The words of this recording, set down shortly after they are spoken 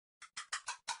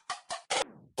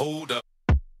Hold up.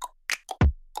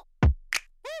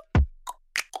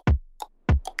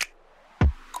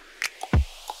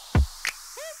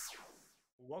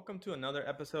 Welcome to another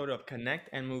episode of Connect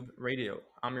and Move Radio.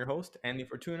 I'm your host, Andy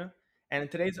Fortuna, and in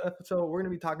today's episode, we're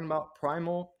going to be talking about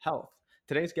primal health.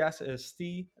 Today's guest is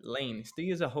Steve Lane.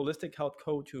 Steve is a holistic health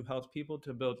coach who helps people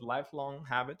to build lifelong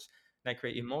habits that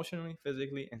create emotionally,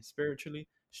 physically, and spiritually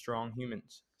strong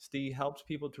humans. Steve helps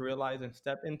people to realize and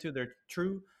step into their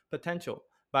true potential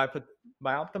by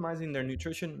optimizing their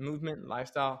nutrition, movement,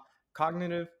 lifestyle,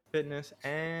 cognitive fitness,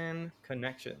 and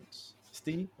connections.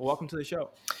 Steve, welcome to the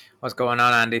show. What's going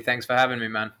on, Andy? Thanks for having me,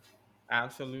 man.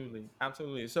 Absolutely,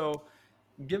 absolutely. So,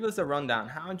 give us a rundown.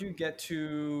 How did you get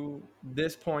to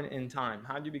this point in time?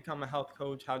 How did you become a health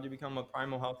coach? How did you become a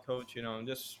primal health coach?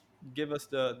 Just give us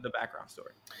the background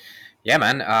story. Yeah,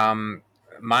 man.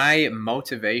 My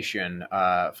motivation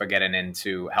for getting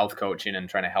into health coaching and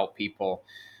trying to help people,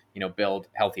 build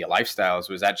healthier lifestyles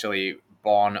was actually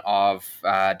born of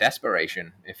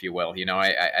desperation, if you will.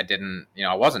 I didn't,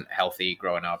 I wasn't healthy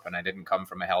growing up, and I didn't come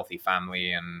from a healthy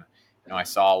family, and I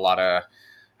saw I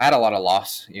had a lot of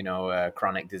loss,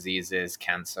 chronic diseases,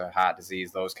 cancer, heart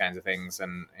disease, those kinds of things,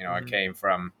 and I Hmm. came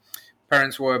from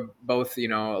parents were both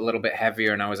a little bit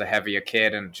heavier, and I was a heavier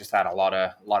kid and just had a lot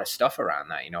of stuff around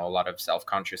that, a lot of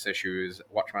self-conscious issues.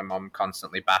 Watched my mom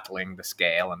constantly battling the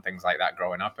scale and things like that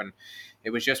growing up, and it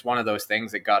was just one of those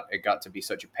things that got to be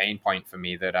such a pain point for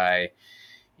me that I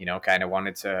kind of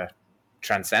wanted to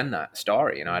transcend that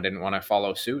story. I didn't want to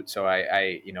follow suit, so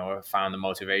I found the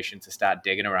motivation to start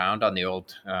digging around on the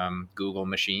old Google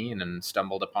machine and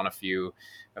stumbled upon a few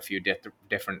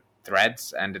different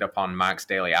threads. Ended up on Mark's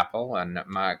Daily Apple, and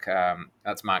Mark,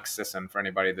 that's Mark Sisson for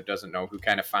anybody that doesn't know, who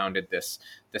kind of founded this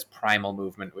primal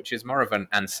movement, which is more of an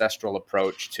ancestral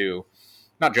approach to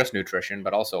not just nutrition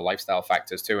but also lifestyle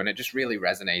factors too. And it just really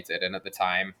resonated. And at the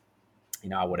time,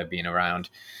 I would have been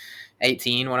around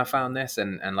 18 when I found this,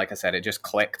 and like I said, it just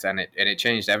clicked, and it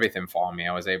changed everything for me.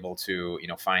 I was able to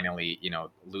finally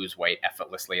lose weight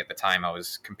effortlessly. At the time, I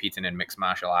was competing in mixed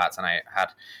martial arts, and I had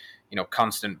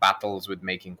constant battles with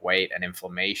making weight and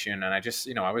inflammation, and I just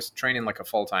I was training like a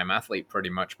full-time athlete pretty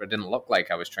much, but it didn't look like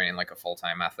I was training like a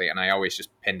full-time athlete. And I always just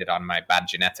pinned it on my bad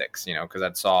genetics, because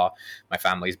I'd saw my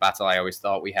family's battle. I always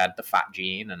thought we had the fat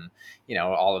gene and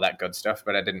all of that good stuff,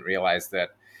 but I didn't realize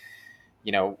that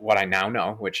what I now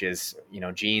know, which is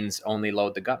genes only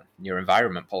load the gun. Your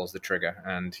environment pulls the trigger,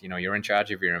 and you're in charge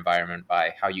of your environment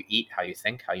by how you eat, how you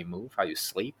think, how you move, how you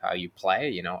sleep, how you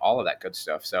play, all of that good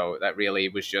stuff. So that really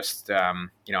was just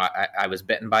I was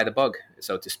bitten by the bug,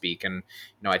 so to speak, and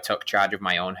I took charge of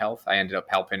my own health. I ended up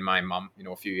helping my mom.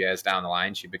 A few years down the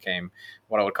line, she became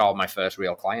what I would call my first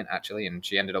real client, actually, and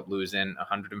she ended up losing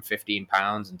 115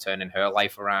 pounds and turning her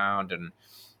life around. And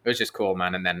it was just cool,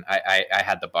 man. And then I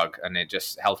had the bug, and it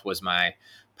just, health was my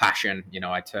passion.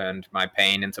 I turned my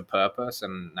pain into purpose,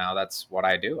 and now that's what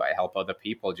I do. I help other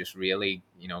people just really,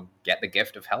 get the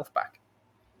gift of health back.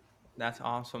 That's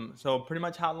awesome. So, pretty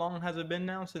much, how long has it been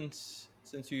now since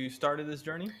you started this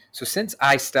journey? So since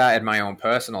I started my own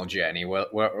personal journey,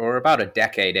 we're about a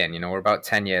decade in. We're about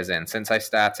 10 years in. Since I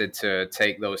started to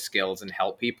take those skills and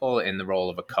help people in the role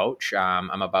of a coach,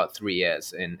 I'm about 3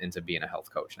 years into being a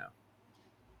health coach now.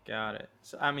 Got it.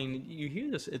 So, I mean, you hear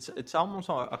this. It's almost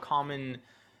a common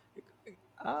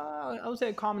I would say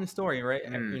a common story, right?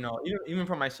 Mm, Even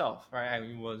for myself, right?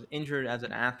 I was injured as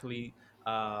an athlete.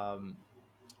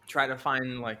 Try to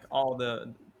find like all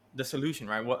the solution,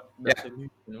 right? What the yeah,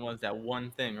 solution was, that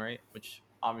one thing, right? Which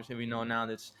obviously we know now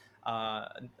that's a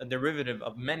derivative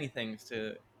of many things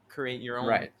to create your own.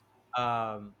 right.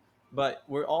 Um, but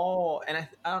we're all, and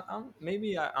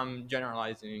maybe I'm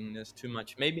generalizing this too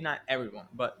much. Maybe not everyone,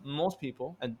 but most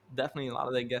people, and definitely a lot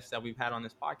of the guests that we've had on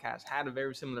this podcast, had a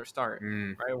very similar start,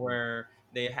 Mm, right? Where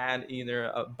they had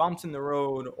either bumps in the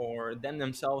road, or them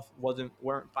themselves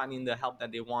weren't finding the help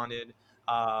that they wanted,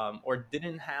 or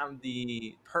didn't have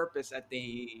the purpose that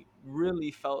they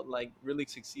really felt like really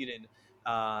succeeded,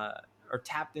 uh, or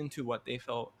tapped into what they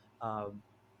felt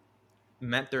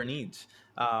met their needs.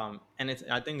 And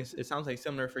I think it sounds like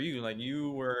similar for you. Like, you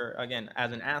were, again,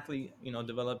 as an athlete,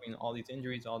 developing all these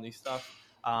injuries, all these stuff,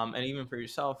 and even for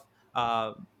yourself,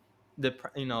 uh,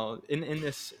 in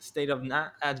this state of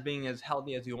not as being as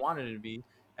healthy as you wanted to be,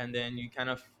 and then you kind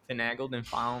of finagled and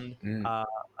found mm, uh,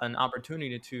 an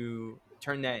opportunity to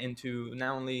turn that into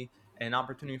not only an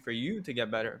opportunity for you to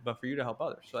get better, but for you to help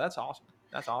others. So that's awesome.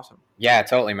 That's awesome. Yeah,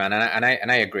 totally, man, and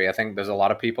I agree. I think there's a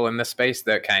lot of people in this space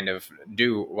that kind of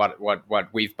do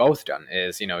what we've both done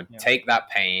is, Yeah. take that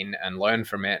pain and learn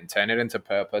from it and turn it into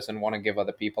purpose and want to give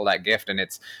other people that gift. And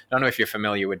it's, I don't know if you're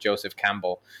familiar with Joseph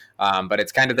Campbell, but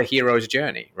it's kind of the hero's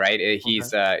journey, right? Okay.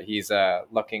 He's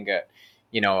looking at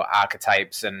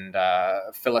archetypes and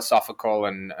philosophical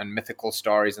and mythical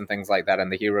stories and things like that.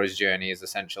 And the hero's journey is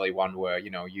essentially one where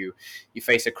you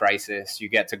face a crisis, you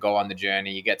get to go on the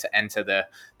journey, you get to enter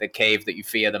the cave that you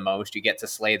fear the most, you get to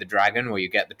slay the dragon where you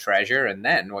get the treasure, and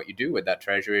then what you do with that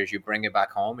treasure is you bring it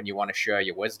back home and you want to share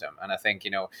your wisdom. And I think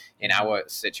in our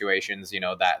situations,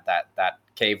 that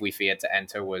cave we feared to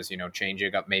enter was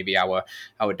changing up maybe our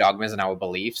dogmas and our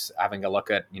beliefs, having a look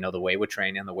at the way we're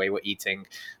training, the way we're eating.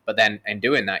 But then in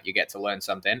doing that, you get to learn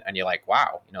something and you're like,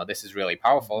 wow, this is really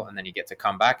powerful. And then you get to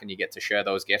come back and you get to share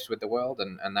those gifts with the world.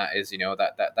 And that is,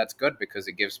 that's good because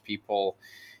it gives people,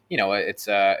 it's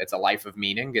a life of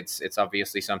meaning. It's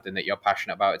obviously something that you're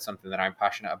passionate about. It's something that I'm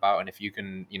passionate about. And if you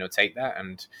can, take that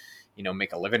and,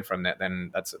 make a living from that,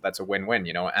 then that's a win-win,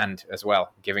 and as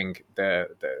well, giving the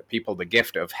people the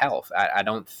gift of health. I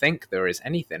don't think there is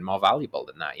anything more valuable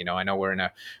than that. I know we're in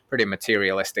a pretty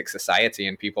materialistic society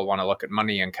and people want to look at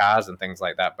money and cars and things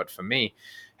like that. But for me,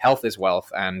 health is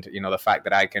wealth. And, the fact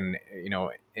that I can,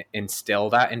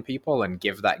 instill that in people and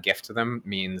give that gift to them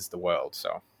means the world.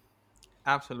 So.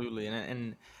 Absolutely.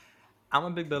 And I'm a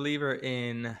big believer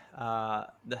in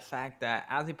the fact that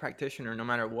as a practitioner, no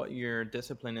matter what your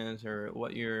discipline is or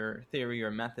what your theory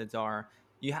or methods are,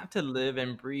 you have to live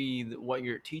and breathe what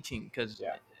you're teaching, because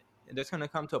Yeah, there's going to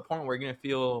come to a point where you're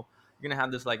going to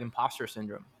have this like imposter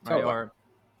syndrome, right? totally. Or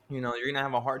you're going to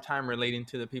have a hard time relating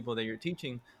to the people that you're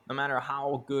teaching, no matter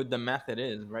how good the method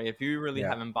is, right? If you really Yeah.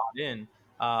 haven't bought in,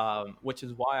 which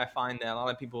is why I find that a lot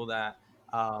of people that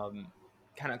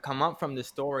kind of come up from this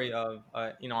story of,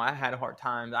 I had a hard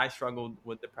time, I struggled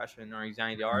with depression or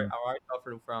anxiety, or Mhm. I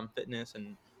suffered from fitness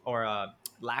or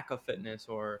lack of fitness,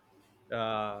 or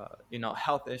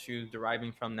health issues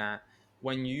deriving from that.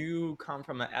 When you come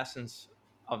from the essence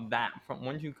of that, from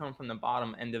once you come from the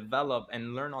bottom and develop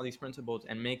and learn all these principles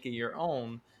and make it your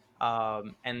own,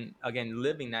 and again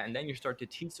living that, and then you start to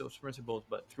teach those principles,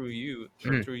 but through you,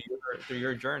 Mhm. through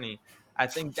your journey, I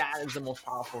think that is the most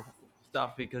powerful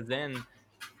stuff, because then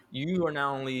you are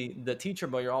not only the teacher,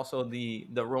 but you're also the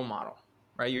role model,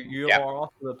 right? You Yeah. are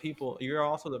also the people. You're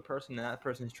also the person that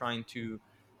person is trying to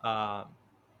uh,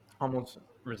 almost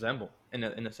resemble in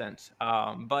a sense.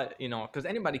 But because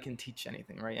anybody can teach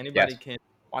anything, right? Anybody Yes. can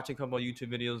watch a couple of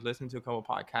YouTube videos, listen to a couple of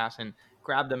podcasts, and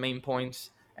grab the main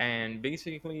points and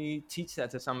basically teach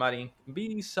that to somebody,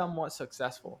 be somewhat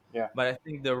successful. Yeah. But I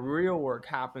think the real work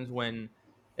happens when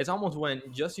it's almost when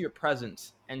just your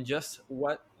presence and just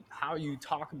how you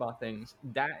talk about things,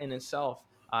 that in itself.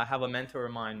 I have a mentor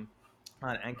of mine,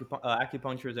 an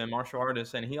acupuncturist and martial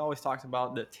artist, and he always talks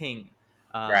about the ting.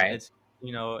 Right. It's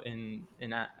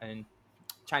in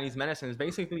Chinese medicine is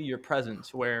basically your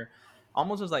presence, where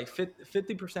almost as like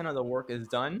 50% of the work is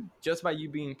done just by you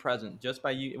being present, just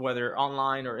by you, whether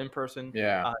online or in person.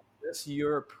 Yeah. Uh, just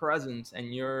your presence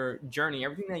and your journey,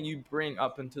 everything that you bring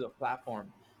up into the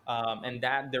platform, and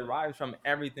that derives from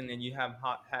everything that you have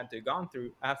had to gone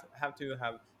through, have to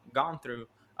have gone through.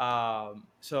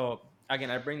 So again,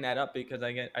 I bring that up because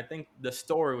I think the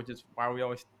story, which is why we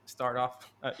always start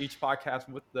off each podcast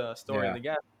with the story of Yeah. the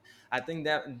guest. I think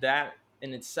that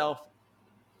in itself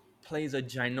plays a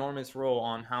ginormous role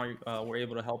on how we're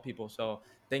able to help people. So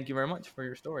thank you very much for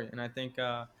your story, and I think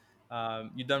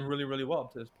you've done really, really well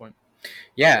up to this point.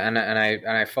 Yeah, and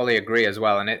I fully agree as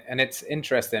well. And it's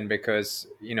interesting because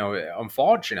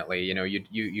unfortunately,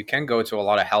 you can go to a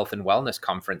lot of health and wellness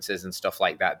conferences and stuff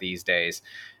like that these days,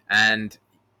 and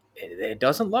it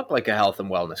doesn't look like a health and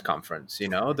wellness conference.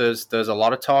 There's a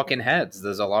lot of talking heads.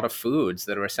 There's a lot of foods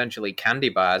that are essentially candy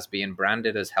bars being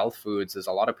branded as health foods. There's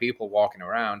a lot of people walking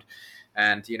around,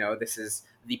 and this is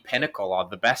the pinnacle or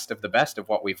the best of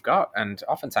what we've got. And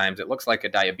oftentimes it looks like a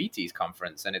diabetes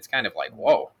conference, and it's kind of like,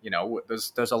 whoa,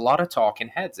 there's a lot of talking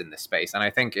heads in this space. And I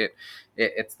think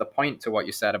it's the point to what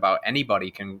you said about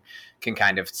anybody can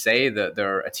kind of say that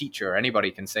they're a teacher, anybody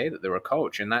can say that they're a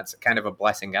coach, and that's kind of a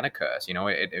blessing and a curse.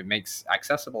 It makes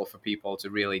accessible for people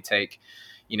to really take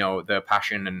the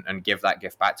passion and give that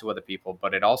gift back to other people.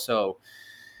 But it also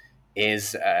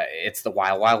is it's the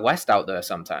wild west out there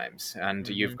sometimes, and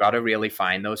Hmm. you've got to really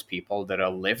find those people that are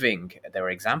living their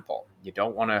example. You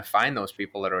don't want to find those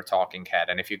people that are a talking head.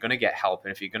 And if you're going to get help,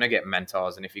 and if you're going to get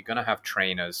mentors, and if you're going to have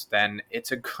trainers, then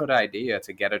it's a good idea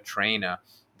to get a trainer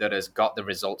that has got the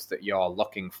results that you're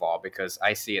looking for, because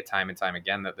I see it time and time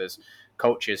again that there's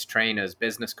coaches, trainers,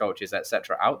 business coaches,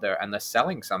 etc. out there, and they're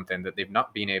selling something that they've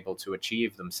not been able to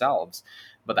achieve themselves,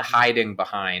 but they're hiding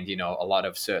behind, a lot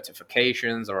of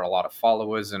certifications or a lot of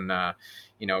followers. And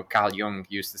Carl Jung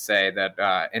used to say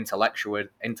that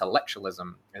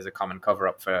intellectualism is a common cover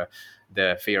up for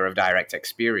the fear of direct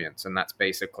experience. And that's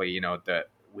basically, that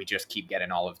we just keep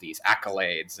getting all of these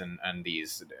accolades and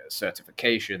these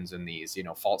certifications and these,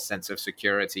 false sense of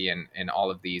security and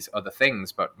all of these other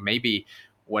things. But maybe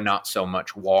we're not so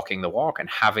much walking the walk and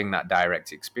having that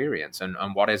direct experience. And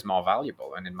what is more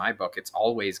valuable? And in my book, it's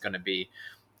always going to be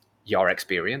your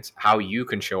experience, how you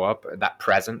can show up, that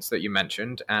presence that you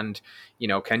mentioned, and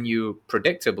can you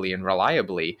predictably and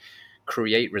reliably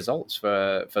create results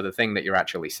for the thing that you're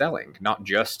actually selling, not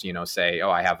just say,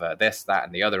 oh, I have a this, that,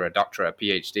 and the other, a doctorate, a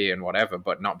PhD, and whatever,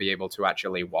 but not be able to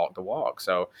actually walk the walk.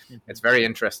 So it's very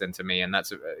interesting to me, and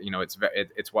that's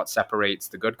it's what separates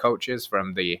the good coaches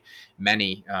from the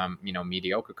many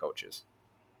mediocre coaches.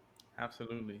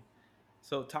 Absolutely.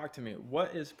 So talk to me.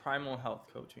 What is primal health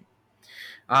coaching?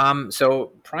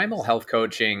 So primal health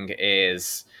coaching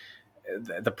is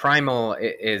the primal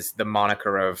is the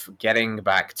moniker of getting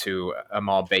back to a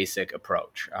more basic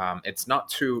approach. It's not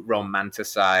to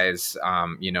romanticize,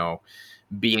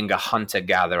 being a hunter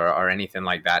gatherer or anything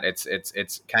like that.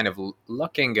 It's kind of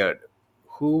looking at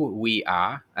who we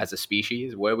are as a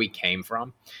species, where we came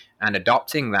from, and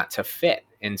adopting that to fit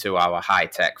into our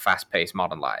high-tech, fast-paced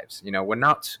modern lives. We're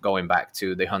not going back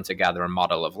to the hunter-gatherer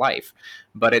model of life,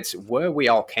 but it's where we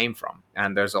all came from.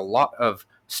 And there's a lot of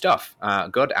stuff,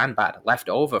 good and bad, left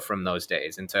over from those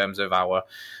days in terms of our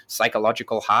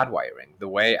psychological hardwiring, the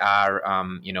way our,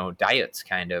 diets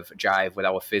kind of jive with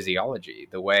our physiology,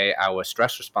 the way our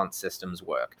stress response systems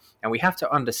work. And we have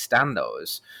to understand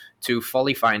those to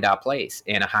fully find our place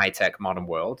in a high-tech modern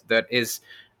world that is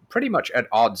pretty much at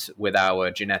odds with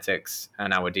our genetics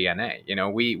and our DNA.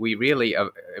 We really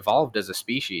evolved as a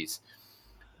species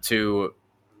to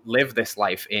live this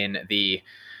life in the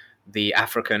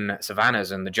African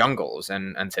savannas and the jungles.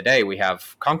 And today we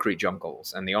have concrete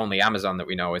jungles, and the only Amazon that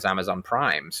we know is Amazon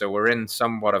Prime. So we're in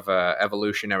somewhat of a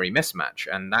evolutionary mismatch,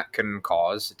 and that can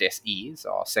cause dis-ease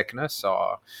or sickness,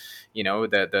 or,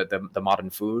 the modern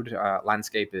food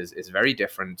landscape is very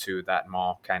different to that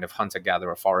more kind of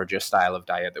hunter-gatherer forager style of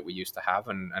diet that we used to have.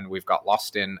 And we've got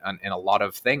lost in a lot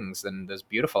of things, and there's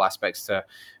beautiful aspects to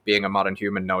being a modern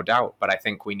human, no doubt. But I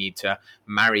think we need to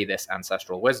marry this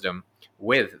ancestral wisdom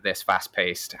with this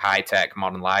fast-paced, high-tech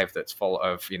modern life that's full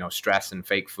of, stress and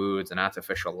fake foods and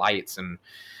artificial lights and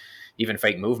even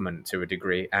fake movement to a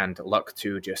degree, and look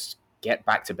to just get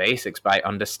back to basics by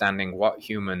understanding what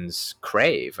humans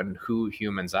crave and who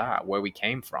humans are, where we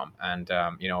came from, and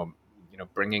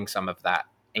bringing some of that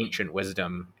ancient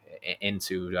wisdom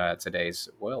into today's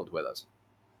world with us.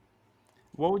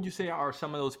 What would you say are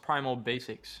some of those primal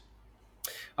basics?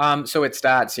 So it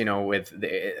starts, with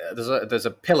there's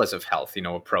a pillars of health,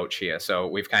 approach here. So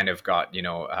we've kind of got,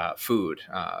 food,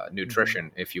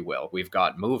 nutrition, if you will. We've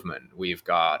got movement, we've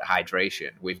got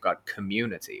hydration, we've got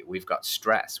community, we've got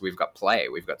stress, we've got play,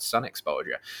 we've got sun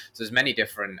exposure. So there's many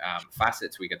different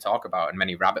facets we could talk about, and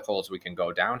many rabbit holes we can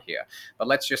go down here. But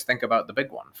let's just think about the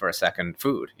big one for a second: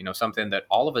 food. Something that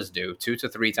all of us do 2 to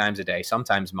 3 times a day,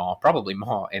 sometimes more, probably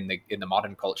more in the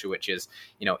modern culture, which is,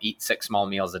 eat 6 small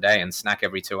meals a day and snack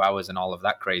every 2 hours and all of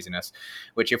that craziness.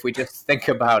 Which, if we just think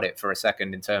about it for a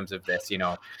second in terms of this,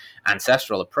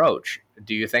 ancestral approach,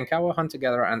 do you think our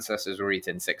hunter-gatherer ancestors were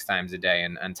eating 6 times a day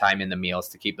and timing the meals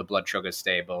to keep the blood sugar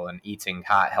stable and eating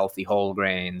heart-healthy whole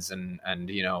grains and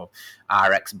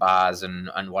RX bars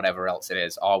and whatever else it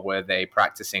is? Or were they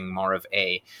practicing more of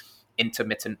a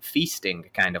intermittent feasting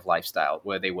kind of lifestyle,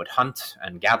 where they would hunt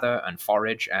and gather and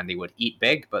forage, and they would eat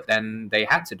big, but then they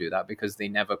had to do that because they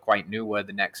never quite knew where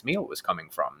the next meal was coming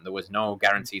from? There was no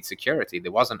guaranteed security.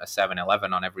 There wasn't a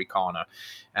 7-Eleven on every corner,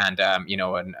 and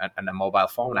and a mobile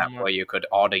phone app where you could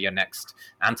order your next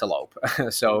antelope.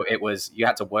 So it was, you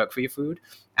had to work for your food,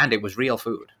 and it was real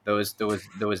food. There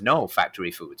was no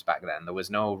factory foods back then. There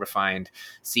was no refined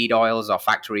seed oils or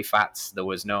factory fats. There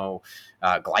was no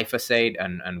glyphosate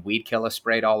and weed killer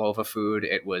sprayed all over food.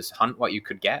 It was hunt what you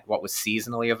could get, what was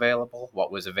seasonally available,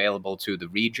 what was available to the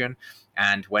region.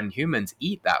 And when humans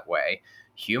eat that way,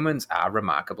 humans are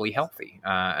remarkably healthy.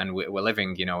 And we're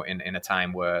living, in a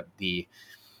time where the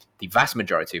vast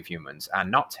majority of humans are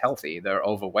not healthy. They're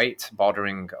overweight,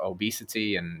 bordering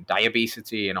obesity and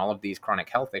diabetes and all of these chronic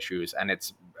health issues. And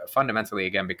it's fundamentally,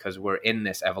 again, because we're in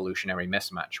this evolutionary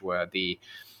mismatch where the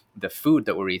food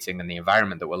that we're eating and the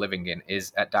environment that we're living in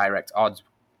is at direct odds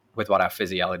with what our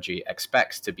physiology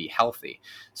expects to be healthy.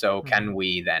 So, Mhm. can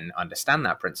we then understand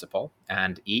that principle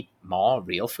and eat more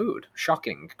real food?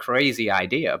 Shocking, crazy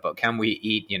idea, but can we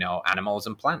eat, animals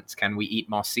and plants? Can we eat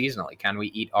more seasonally? Can we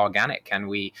eat organic? Can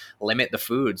we limit the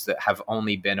foods that have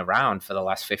only been around for the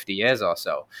last 50 years or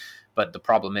so? But the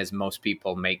problem is most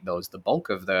people make those the bulk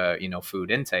of the food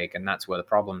intake, and that's where the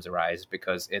problems arise,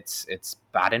 because it's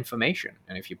bad information.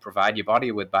 And if you provide your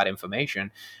body with bad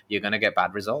information, you're going to get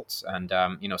bad results. And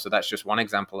so that's just one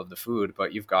example of the food.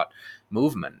 But you've got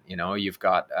movement, you've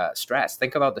got stress.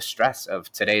 Think about the stress of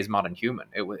today's modern human.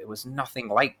 It was nothing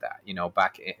like that,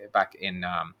 back in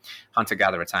hunter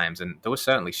gatherer times. And there was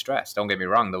certainly stress, don't get me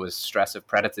wrong. There was stress of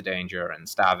predator danger and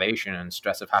starvation and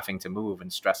stress of having to move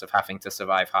and stress of having to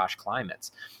survive harsh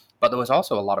climates. But there was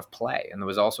also a lot of play, and there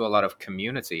was also a lot of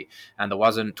community, and there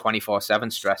wasn't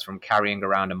 24/7 stress from carrying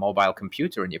around a mobile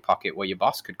computer in your pocket where your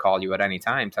boss could call you at any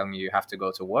time telling you have to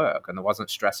go to work, and there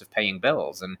wasn't stress of paying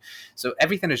bills. And so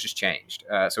everything has just changed.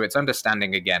 So it's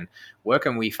understanding, again, where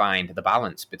can we find the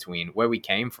balance between where we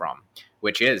came from,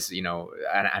 which is,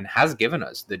 and has given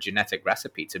us the genetic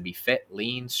recipe to be fit,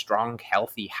 lean, strong,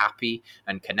 healthy, happy,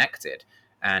 and connected,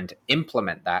 and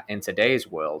implement that in today's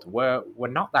world where we're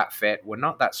not that fit, we're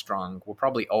not that strong, we're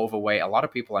probably overweight, a lot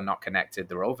of people are not connected,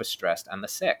 they're overstressed, and they're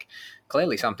sick.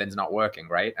 Clearly something's not working,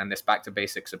 right? And this back to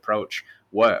basics approach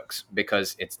works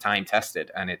because it's time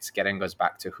tested, and it's getting us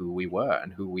back to who we were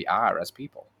and who we are as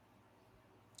people.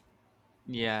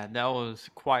 Yeah, that was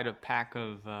quite a pack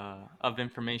of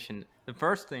information. The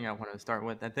first thing I want to start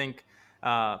with, I think,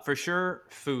 for sure,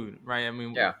 food, right? I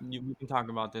mean, Yeah. we can talk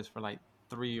about this for like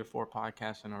 3 or 4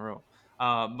 podcasts in a row.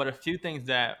 But a few things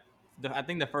I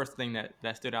think the first thing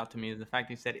that stood out to me is the fact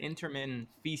you said intermittent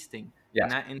feasting and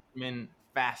Yes. not intermittent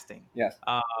fasting. Yes.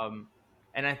 Um,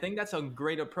 and I think that's a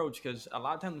great approach because a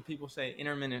lot of times when people say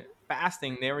intermittent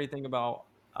fasting, they already think about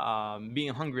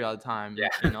being hungry all the time, Yeah.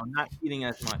 not eating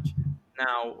as much.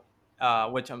 Now,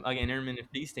 which again, intermittent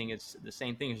feasting is the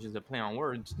same thing. It's just a play on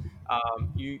words.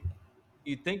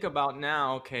 You think about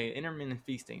now, okay, intermittent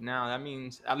feasting. Now that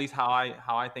means at least how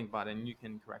I think about it, and you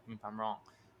can correct me if I'm wrong.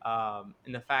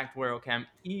 In the fact where okay, I'm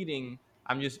eating,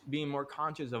 I'm just being more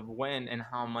conscious of when and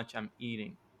how much I'm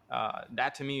eating.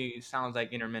 That to me sounds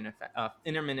like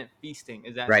intermittent feasting.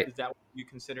 Is that Right. is that what you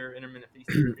consider intermittent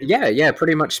feasting? Yeah,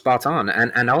 pretty much spot on.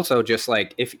 And also, just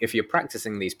like, if you're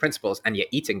practicing these principles and you're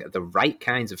eating the right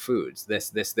kinds of foods,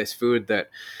 this food that,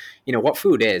 what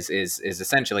food is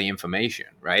essentially information,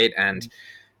 right? And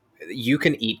you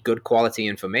can eat good quality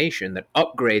information that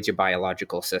upgrades your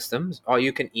biological systems, or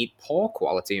you can eat poor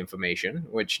quality information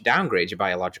which downgrades your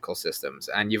biological systems.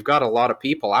 And you've got a lot of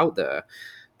people out there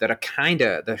that are kind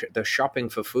of, they're shopping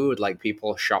for food like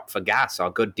people shop for gas or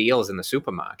good deals in the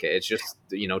supermarket. It's just,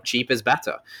 cheap is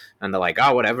better, and they're like,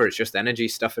 oh, whatever, it's just energy,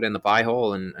 stuff it in the pie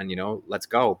hole, and let's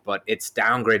go. But it's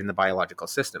downgrading the biological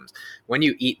systems. When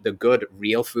you eat the good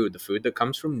real food, the food that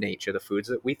comes from nature, the foods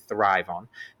that we thrive on,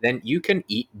 then you can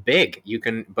eat big.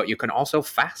 But you can also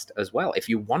fast as well if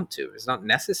you want to. It's not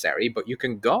necessary, but you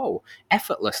can go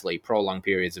effortlessly prolonged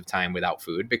periods of time without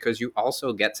food, because you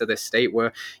also get to this state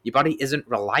where your body isn't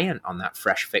reliant on that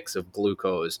fresh fix of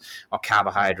glucose or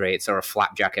carbohydrates or a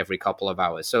flapjack every couple of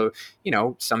hours. So,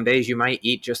 some days you might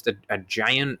eat just a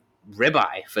giant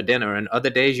ribeye for dinner, and other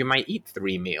days you might eat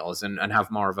 3 meals and have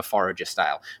more of a forager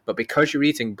style. But because you're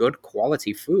eating good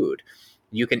quality food,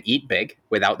 you can eat big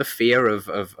without the fear of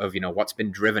what's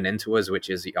been driven into us, which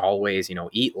is always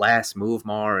eat less, move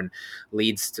more, and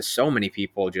leads to so many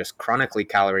people just chronically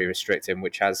calorie restricting,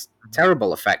 which has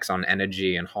terrible effects on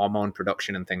energy and hormone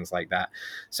production and things like that.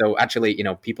 So actually,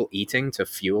 people eating to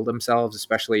fuel themselves,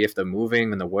 especially if they're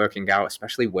moving and they're working out,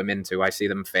 especially women too. I see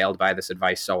them failed by this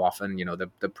advice so often.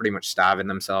 They're pretty much starving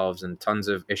themselves, and tons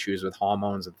of issues with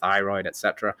hormones and thyroid,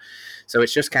 etc. So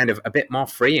it's just kind of a bit more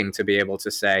freeing to be able to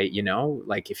say,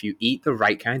 like, if you eat the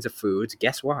right kinds of foods,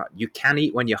 guess what? You can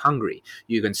eat when you're hungry.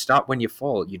 You can stop when you're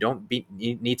full. You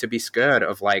need to be scared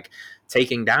of like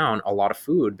taking down a lot of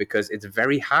food, because it's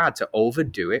very hard to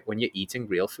overdo it when you're eating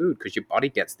real food, because your body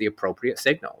gets the appropriate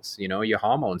signals. Your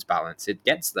hormones balance. It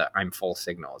gets the I'm full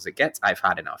signals. It gets I've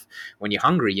had enough. When you're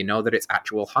hungry, you know that it's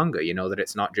actual hunger. You know that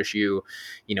it's not just you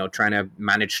trying to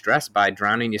manage stress by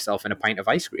drowning yourself in a pint of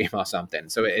ice cream or something.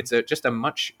 So it's a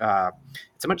much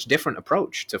different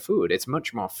approach to food. It's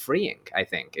much more freeing, I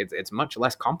think. It's much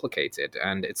less complicated,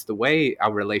 and it's the way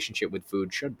our relationship with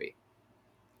food should be.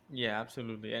 Yeah,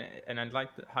 absolutely. And I like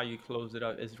how you closed it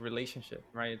up is relationship,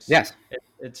 right? Yes.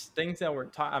 It's things that we're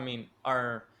taught. I mean,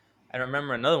 I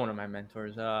remember another one of my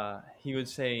mentors. He would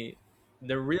say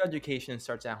the real education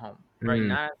starts at home, right? Mm,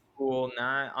 Not at school,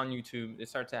 not on YouTube. It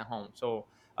starts at home. So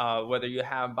whether you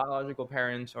have biological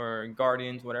parents or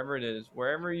guardians, whatever it is,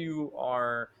 wherever you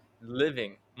are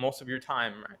living most of your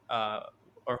time,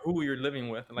 or who you're living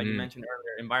with, like you Mm, mentioned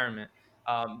earlier, environment.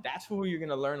 That's who you're going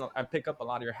to learn and pick up a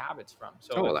lot of your habits from.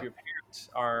 So if totally. your parents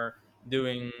are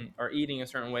doing or eating a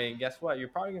certain way, guess what? You're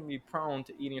probably going to be prone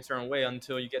to eating a certain way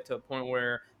until you get to a point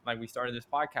where, like we started this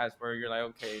podcast, where you're like,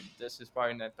 okay, this is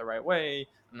probably not the right way.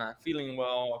 I'm not feeling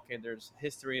well. Okay, there's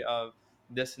history of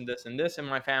this and this and this in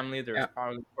my family. There's Yeah.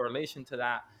 probably correlation to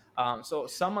that. So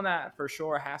some of that for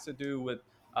sure has to do with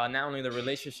not only the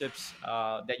relationships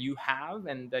that you have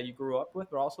and that you grew up with,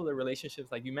 but also the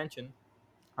relationships, like you mentioned.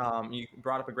 You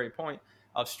brought up a great point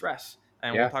of stress,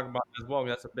 and we'll Yeah. talk about that as well.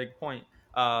 That's a big point,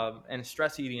 and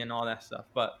stress eating and all that stuff.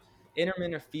 But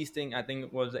intermittent feasting, I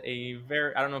think, was a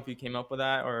very, I don't know if you came up with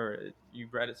that or you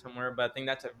read it somewhere, but I think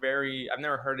that's a very, I've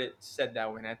never heard it said that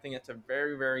way. And I think it's a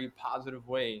very, very positive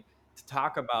way to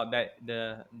talk about that,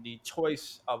 the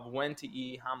choice of when to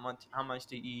eat, how much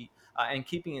to eat, and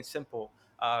keeping it simple.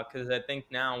 Because I think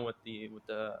now with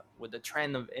the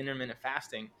trend of intermittent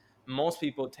fasting, most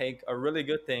people take a really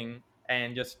good thing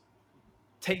and just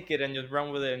take it and just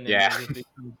run with it, and then Yeah. it just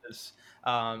becomes this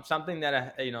something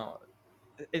that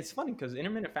it's funny because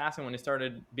intermittent fasting, when it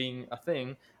started being a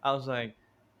thing, I was like,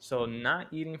 so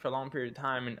not eating for a long period of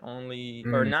time and only,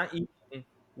 or Mm, not eating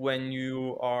when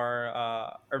you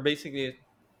are, or basically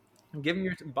giving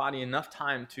your body enough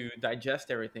time to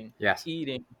digest everything, yes.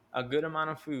 eating a good amount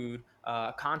of food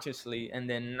consciously, and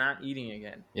then not eating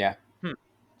again. Yeah. Hmm.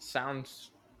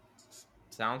 Sounds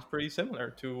sounds pretty similar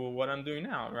to what I'm doing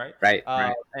now, right? Right.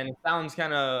 Right. And it sounds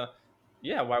kind of,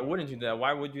 yeah. Why wouldn't you do that?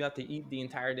 Why would you have to eat the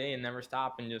entire day and never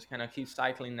stop and just kind of keep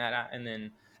cycling that out? And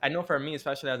then I know for me,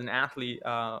 especially as an athlete,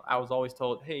 I was always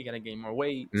told, "Hey, you got to gain more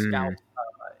weight." Mm, Scouts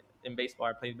in baseball,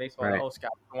 I played baseball. right. Oh,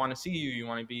 scouts want to see you. You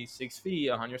want to be 6 feet,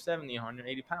 170,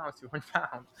 180 pounds, 200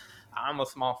 pounds. I'm a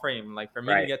small frame. Like for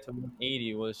me to Right. get to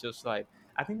 180 was just like,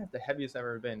 I think that's the heaviest I've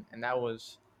ever been, and that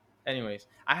was, anyways.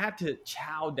 I had to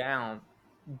chow down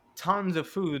tons of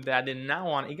food that I did not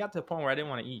want. It got to the point where I didn't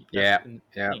want to eat. That's Yeah.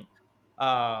 Yeah. insane.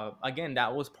 Again,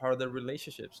 that was part of the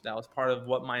relationships. That was part of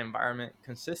what my environment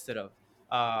consisted of.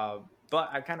 But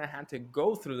I kind of had to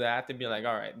go through that to be like,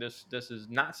 all right, this is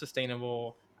not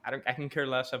sustainable. I can care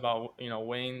less about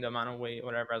weighing the amount of weight,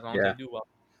 whatever, as long as I Yeah. do well.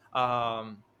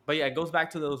 But yeah, it goes back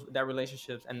to that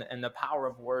relationships and the power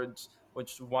of words,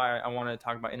 which is why I wanted to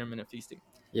talk about intermittent feasting.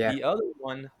 Yeah. The other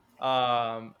one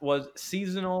was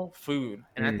seasonal food,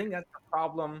 and I Mm, think that's the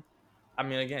problem. I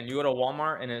mean, again, you go to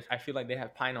Walmart and I feel like they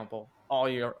have pineapple all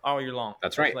year long.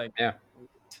 that's It's right. like, Yeah. what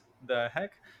the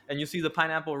heck? And you see the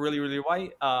pineapple really really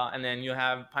white, and then you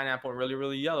have pineapple really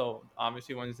really yellow.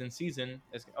 Obviously, when it's in season,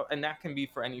 and that can be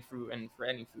for any fruit and for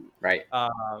any food. Right.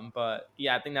 But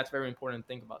yeah, I think that's very important to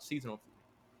think about seasonal food.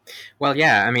 Well,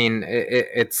 yeah, I mean,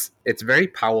 it's very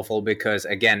powerful because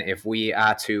again, if we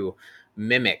are to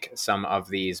mimic some of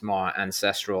these more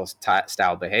ancestral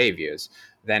style behaviors,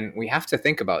 then we have to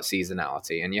think about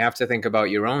seasonality, and you have to think about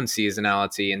your own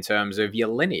seasonality in terms of your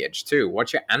lineage too.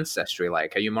 What's your ancestry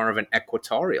like? Are you more of an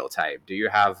equatorial type? Do you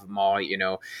have more,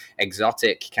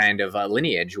 exotic kind of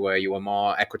lineage where you were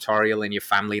more equatorial in your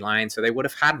family line, so they would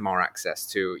have had more access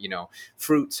to,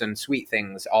 fruits and sweet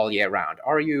things all year round?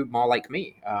 Or are you more like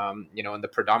me, in the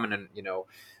predominant,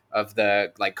 of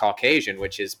the like Caucasian,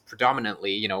 which is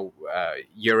predominantly,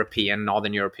 European,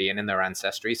 Northern European in their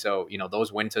ancestry. So,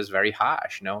 those winters very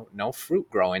harsh. No fruit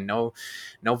growing, no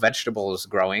vegetables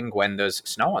growing when there's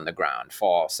snow on the ground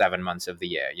for 7 months of the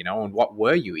year. And what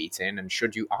were you eating, and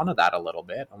should you honor that a little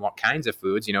bit, and what kinds of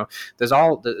foods? There's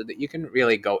you can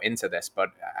really go into this,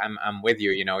 but I'm with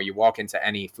you. You walk into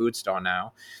any food store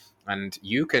now, and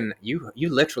you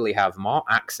literally have more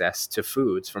access to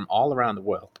foods from all around the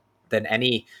world than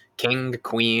any king,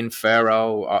 queen,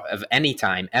 pharaoh of any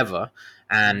time ever.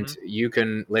 Hmm. And you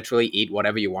can literally eat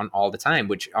whatever you want all the time,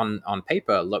 which on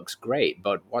paper looks great,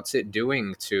 but what's it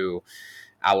doing to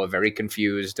our very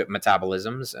confused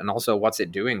metabolisms, and also what's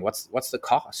it doing, what's the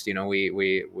cost?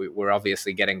 We're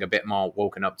obviously getting a bit more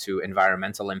woken up to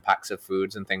environmental impacts of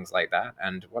foods and things like that,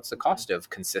 and what's the cost of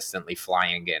consistently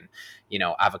flying in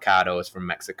avocados from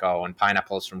Mexico and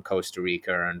pineapples from Costa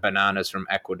Rica and bananas from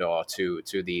Ecuador to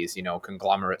these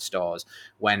conglomerate stores,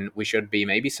 when we should be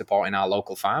maybe supporting our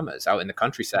local farmers out in the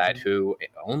countryside Hmm. who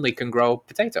only can grow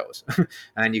potatoes.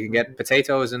 And you can get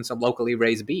potatoes and some locally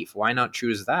raised beef. Why not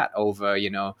choose that over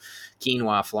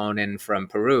quinoa flown in from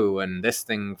Peru and this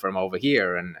thing from over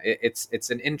here? And it's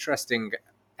an interesting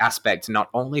aspect, not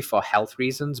only for health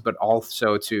reasons, but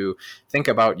also to think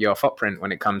about your footprint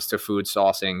when it comes to food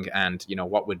sourcing and,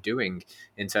 what we're doing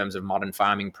in terms of modern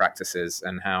farming practices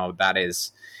and how that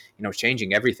is,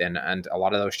 changing everything. And a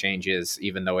lot of those changes,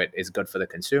 even though it is good for the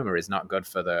consumer, is not good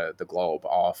for the globe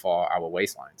or for our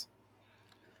waistlines.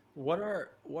 What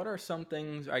are some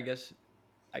things? I guess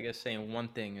saying one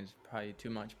thing is probably too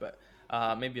much, but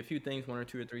maybe a few things, one or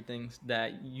two or three things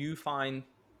that you find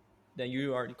that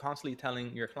you are constantly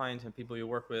telling your clients and people you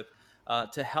work with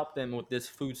to help them with this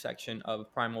food section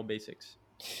of Primal Basics.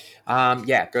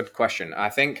 Yeah, good question. I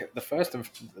think the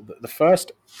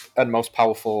first and most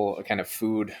powerful kind of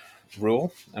food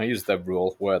rule, I use the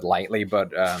rule word lightly,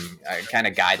 but a kind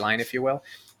of guideline, if you will,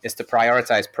 is to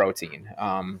prioritize protein.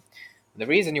 The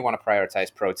reason you want to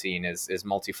prioritize protein is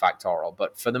multifactorial,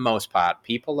 but for the most part,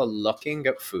 people are looking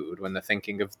at food when they're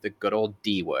thinking of the good old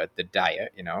D word, the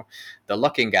diet. They're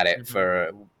looking at it Mm-hmm.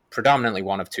 for predominantly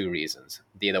one of two reasons.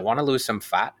 They either want to lose some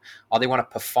fat or they want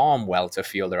to perform well to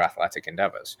fuel their athletic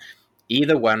endeavors.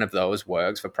 Either one of those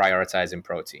works for prioritizing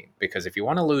protein, because if you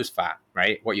want to lose fat,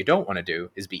 right, what you don't want to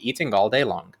do is be eating all day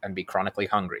long and be chronically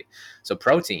hungry. So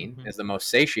protein Mm-hmm. is the most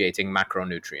satiating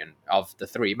macronutrient of the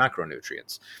three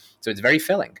macronutrients. So it's very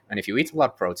filling. And if you eat a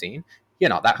lot of protein, you're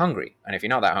not that hungry. And if you're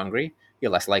not that hungry, you're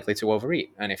less likely to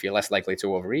overeat. And if you're less likely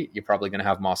to overeat, you're probably going to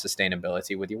have more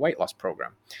sustainability with your weight loss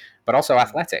program. But also Mm-hmm.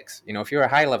 athletics. If you're a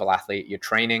high level athlete, you're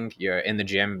training, you're in the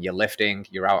gym, you're lifting,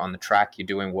 you're out on the track, you're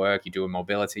doing work, you're doing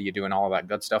mobility, you're doing all of that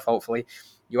good stuff, hopefully.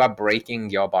 You are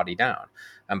breaking your body down.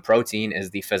 And protein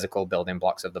is the physical building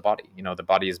blocks of the body. The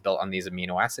body is built on these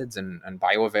amino acids, and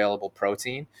bioavailable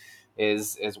protein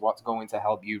is what's going to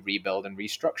help you rebuild and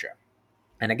restructure.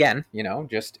 And again,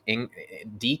 just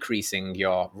decreasing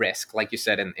your risk, like you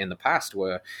said in the past,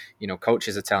 where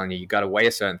coaches are telling you got to weigh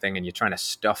a certain thing, and you're trying to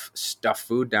stuff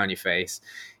food down your face.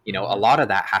 A Mm-hmm. lot of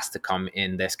that has to come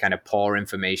in this kind of poor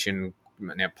information,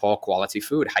 poor quality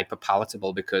food, hyper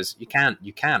palatable, because you can't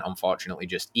unfortunately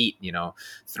just eat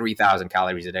 3,000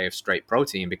 calories a day of straight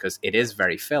protein, because it is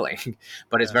very filling,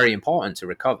 but it's Yeah. very important to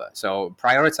recover. So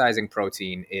prioritizing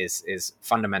protein is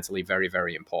fundamentally very,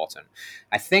 very important.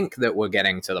 I think that we're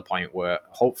getting to the point where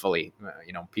hopefully,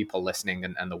 people listening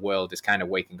and the world is kind of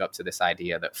waking up to this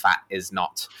idea that fat is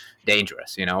not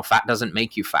dangerous. Fat doesn't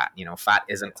make you fat. Fat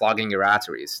isn't clogging your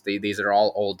arteries. These are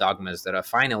all old dogmas that are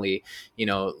finally,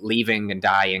 leaving and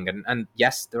dying. And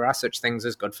yes, there are such things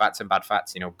as good fats and bad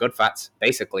fats. Good fats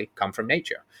basically come from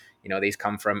nature. These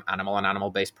come from animal and animal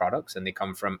based products, and they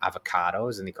come from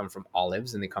avocados, and they come from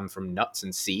olives, and they come from nuts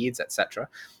and seeds, etc.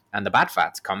 And the bad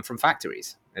fats come from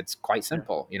factories. It's quite Yeah.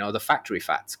 simple. The factory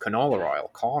fats, canola oil,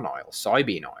 corn oil,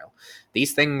 soybean oil.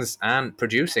 These things aren't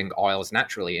producing oils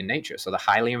naturally in nature. So they're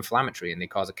highly inflammatory and they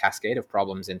cause a cascade of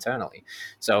problems internally.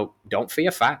 So don't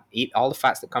fear fat. Eat all the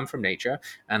fats that come from nature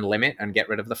and limit and get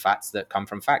rid of the fats that come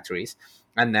from factories.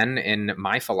 And then in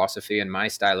my philosophy and my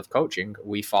style of coaching,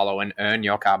 we follow an earn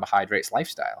your carbohydrates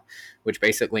lifestyle, which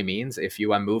basically means if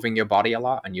you are moving your body a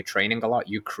lot and you're training a lot,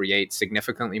 you create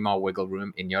significantly more wiggle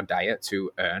room in your diet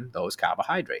to earn those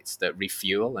carbohydrates that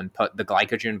refuel and put the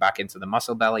glycogen back into the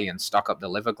muscle belly and stock up the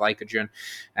liver glycogen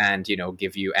and,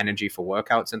 give you energy for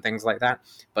workouts and things like that.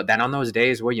 But then on those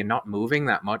days where you're not moving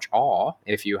that much, or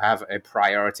if you have a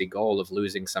priority goal of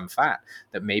losing some fat,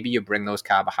 that maybe you bring those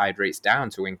carbohydrates down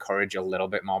to encourage a little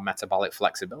bit more metabolic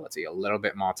flexibility, a little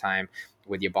bit more time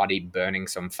with your body burning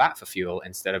some fat for fuel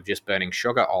instead of just burning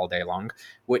sugar all day long,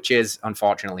 which is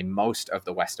unfortunately most of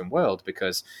the Western world,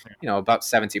 because about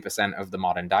 70% of the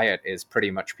modern diet is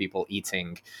pretty much people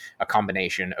eating a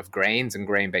combination of grains and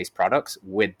grain-based products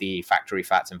with the factory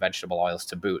fats and vegetable oils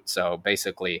to boot. So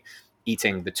basically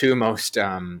eating the two most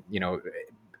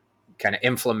kind of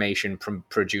inflammation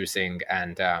producing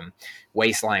and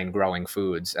waistline growing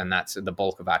foods, and that's the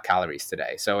bulk of our calories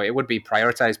today. So it would be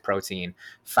prioritize protein.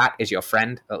 Fat is your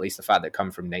friend, at least the fat that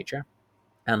come from nature,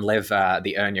 and live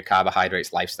the earn your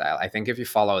carbohydrates lifestyle. I think if you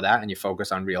follow that and you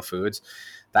focus on real foods,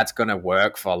 that's going to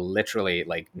work for literally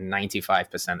like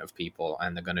 95% of people,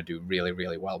 and they're going to do really,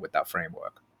 really well with that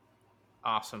framework.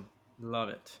 Awesome. Love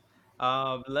it.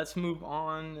 Let's move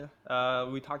on.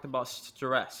 We talked about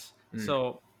stress. Mm,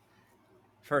 So,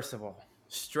 first of all,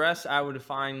 stress I would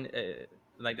define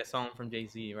like the song from Jay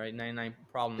Z, right? 99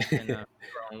 problems and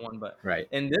on one. But right.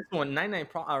 in this one,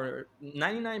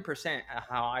 99%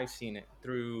 how I've seen it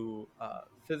through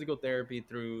physical therapy,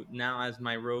 through now as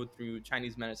my road through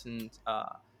Chinese medicine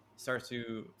starts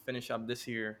to finish up this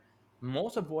year.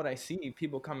 Most of what I see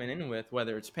people coming in with,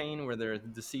 whether it's pain, whether it's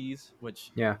disease,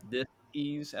 which Yeah. this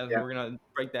ease, as Yeah. we're gonna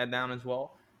break that down as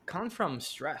well, comes from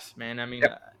stress, man. I mean,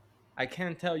 Yep. I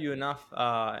can't tell you enough,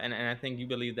 and I think you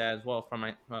believe that as well from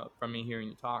me hearing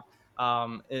you talk.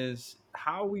 Is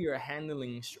how we are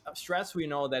handling stress. We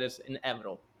know that it's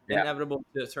Yeah. inevitable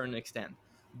to a certain extent,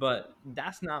 but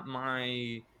that's not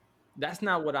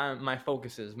what my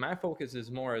focus is. My focus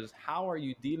is more is how are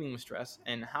you dealing with stress,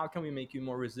 and how can we make you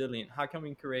more resilient? How can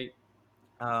we create,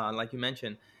 like you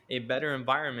mentioned, a better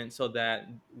environment so that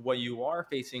what you are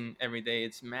facing every day,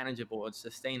 it's manageable, it's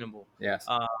sustainable. Yes.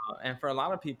 Uh, and for a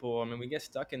lot of people, I mean, we get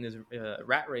stuck in this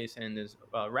rat race and this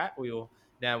rat wheel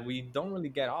that we don't really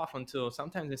get off until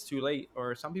sometimes it's too late,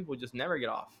 or some people just never get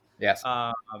off. Yes.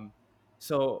 Um,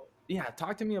 so yeah,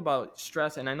 talk to me about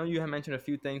stress. And I know you have mentioned a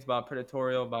few things about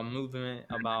predatorial, about movement,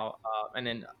 about and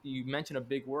then you mentioned a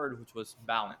big word, which was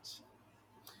balance.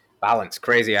 Balance,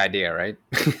 crazy idea, right?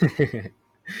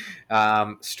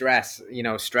 Stress,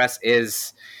 stress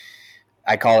is,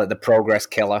 I call it the progress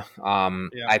killer. Yeah.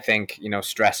 I think,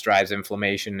 stress drives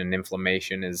inflammation, and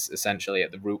inflammation is essentially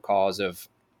at the root cause of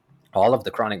all of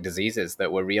the chronic diseases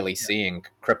that we're really Yeah. seeing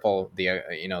cripple the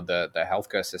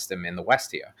healthcare system in the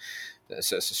West here.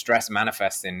 So stress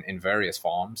manifests in various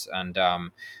forms, and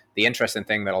the interesting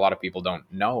thing that a lot of people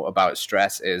don't know about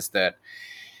stress is that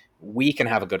we can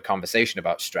have a good conversation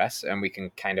about stress, and we can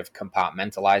kind of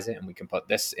compartmentalize it, and we can put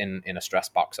this in a stress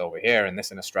box over here, and this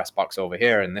in a stress box over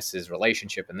here, and this is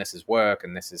relationship, and this is work,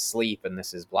 and this is sleep, and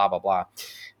this is blah blah blah.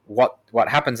 What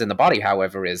happens in the body,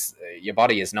 however, is your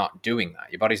body is not doing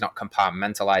that. Your body's not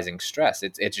compartmentalizing stress.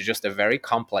 It's just a very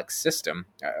complex system,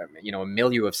 a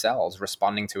milieu of cells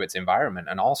responding to its environment,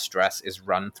 and all stress is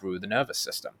run through the nervous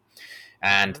system,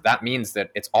 and Mhm. that means that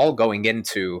it's all going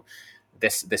into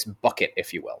this bucket,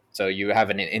 if you will. So you have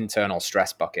an internal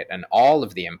stress bucket, and all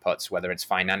of the inputs, whether it's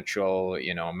financial,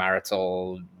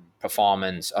 marital,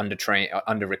 performance,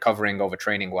 under recovering,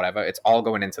 overtraining, whatever, it's all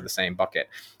going into the same bucket.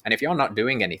 And if you're not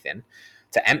doing anything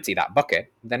to empty that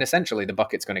bucket, then essentially the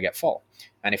bucket's going to get full.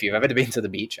 And if you've ever been to the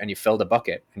beach and you filled a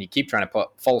bucket and you keep trying to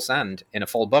put full sand in a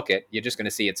full bucket, you're just going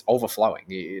to see it's overflowing.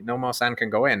 No more sand can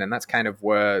go in. And that's kind of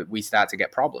where we start to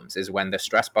get problems, is when the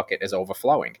stress bucket is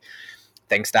overflowing.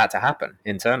 Things start to happen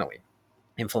internally.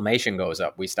 Inflammation goes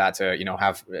up. We start to,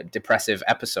 have depressive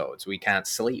episodes. We can't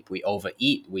sleep. We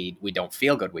overeat. We don't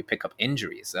feel good. We pick up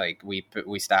injuries. Like we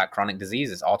start chronic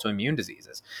diseases, autoimmune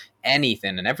diseases.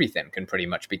 Anything and everything can pretty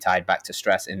much be tied back to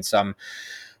stress in some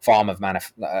form of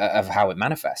how it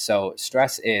manifests. So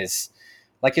stress is,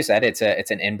 like you said, it's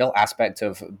an inbuilt aspect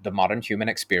of the modern human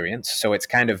experience. So it's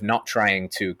kind of not trying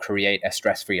to create a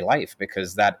stress-free life,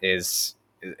 because that is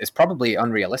probably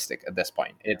unrealistic at this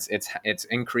point. Yeah. It's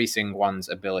increasing one's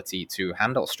ability to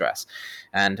handle stress,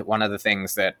 and one of the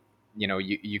things that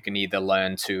you can either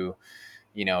learn to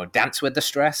dance with the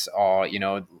stress, or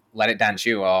let it dance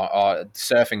you, or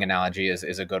surfing analogy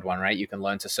is a good one, right? You can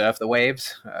learn to surf the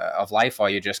waves of life, or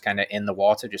you're just kind of in the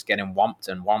water, just getting whomped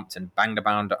and banged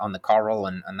around on the coral,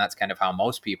 and that's kind of how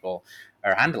most people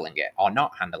are handling it, or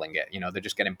not handling it. They're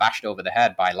just getting bashed over the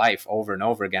head by life over and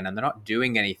over again, and they're not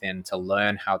doing anything to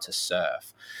learn how to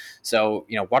surf. So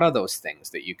what are those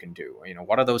things that you can do?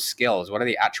 What are those skills? What are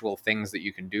the actual things that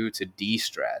you can do to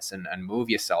de-stress and move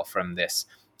yourself from this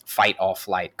fight or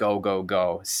flight, go, go,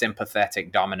 go,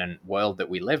 sympathetic, dominant world that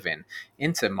we live in,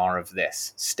 into more of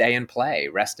this stay and play,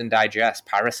 rest and digest,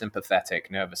 parasympathetic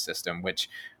nervous system,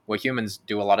 where humans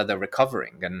do a lot of the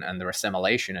recovering and the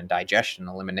assimilation and digestion,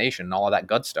 elimination, and all of that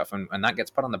good stuff. And that gets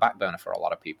put on the back burner for a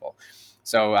lot of people.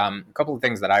 So a couple of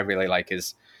things that I really like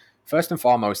is, first and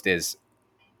foremost, is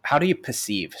how do you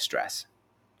perceive stress?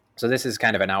 So this is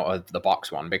kind of an out of the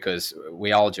box one, because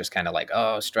we all just kind of like,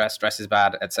 oh, stress is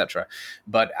bad, etc.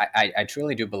 But I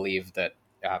truly do believe that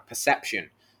perception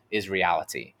is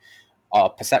reality. Our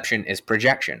perception is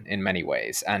projection in many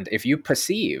ways. And if you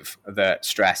perceive that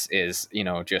stress is,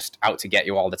 just out to get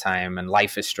you all the time, and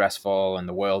life is stressful and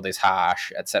the world is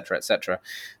harsh, etc.,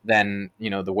 then,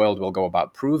 the world will go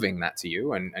about proving that to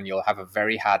you, and you'll have a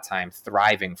very hard time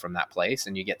thriving from that place.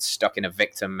 And you get stuck in a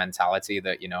victim mentality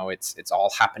that, it's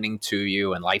all happening to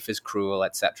you and life is cruel,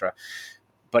 etc.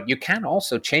 But you can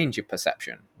also change your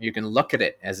perception. You can look at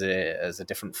it as a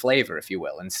different flavor, if you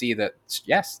will, and see that,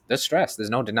 yes, there's stress. There's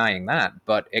no denying that.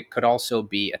 But it could also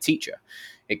be a teacher.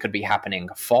 It could be happening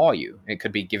for you. It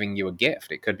could be giving you a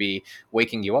gift. It could be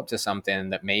waking you up to something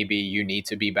that maybe you need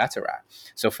to be better at.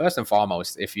 So first and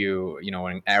foremost, if you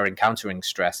are encountering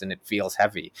stress and it feels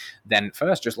heavy, then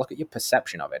first just look at your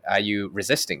perception of it. Are you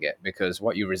resisting it? Because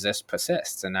what you resist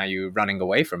persists. And are you running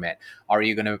away from it? Or are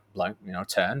you going to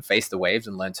turn, face the waves,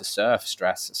 and learn to surf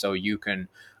stress so you can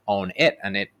own it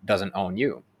and it doesn't own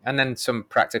you? And then some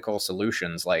practical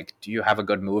solutions, like, do you have a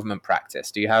good movement practice?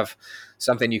 Do you have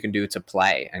something you can do to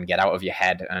play and get out of your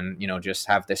head and, just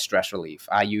have this stress relief?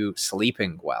 Are you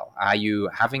sleeping well? Are you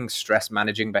having stress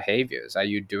managing behaviors? Are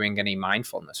you doing any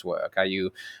mindfulness work? Are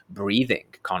you breathing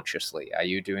consciously? Are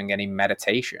you doing any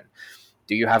meditation?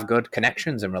 Do you have good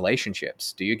connections and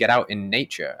relationships? Do you get out in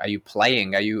nature? Are you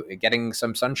playing? Are you getting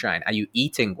some sunshine? Are you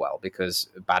eating well? Because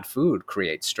bad food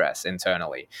creates stress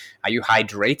internally. Are you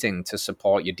hydrating to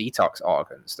support your detox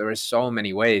organs? There is so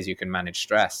many ways you can manage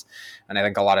stress. And I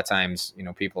think a lot of times,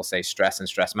 people say stress and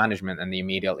stress management, and they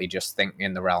immediately just think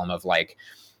in the realm of like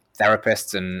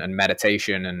therapists and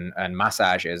meditation and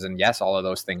massages. And yes, all of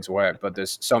those things work, but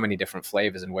there's so many different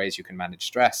flavors and ways you can manage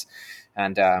stress.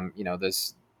 And,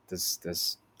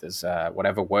 there's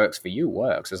whatever works for you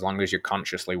works. As long as you're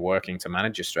consciously working to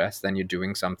manage your stress, then you're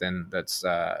doing something that's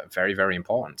very, very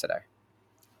important today.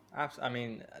 I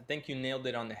mean, I think you nailed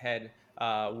it on the head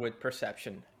with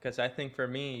perception. Because I think for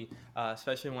me,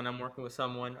 especially when I'm working with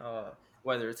someone,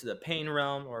 whether it's the pain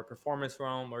realm or performance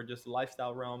realm or just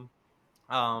lifestyle realm,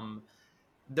 um,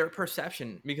 their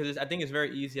perception, because I think it's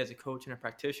very easy as a coach and a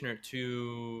practitioner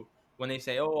to, when they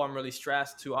say, oh, I'm really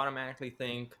stressed, to automatically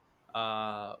think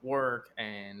work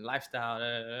and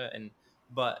lifestyle,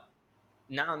 but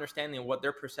not understanding what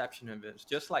their perception of it is.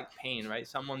 Just like pain, right?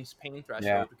 Someone's pain Yeah.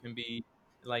 threshold can be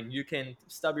like, you can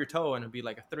stub your toe and it'll be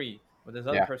like a 3, but this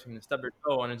other Yeah. person can stub their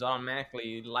toe and it's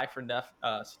automatically life or death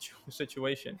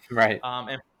situation. Right.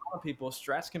 And for a lot of people,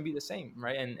 stress can be the same,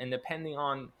 right? And depending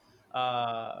on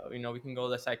we can go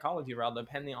the psychology route,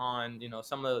 depending on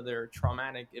some of their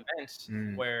traumatic events,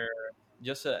 Mm. where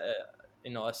just a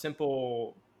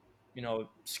simple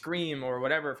scream or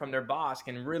whatever from their boss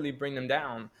can really bring them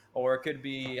down. Or it could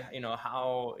be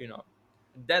how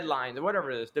deadlines or whatever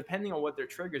it is, depending on what their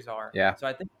triggers are. Yeah. So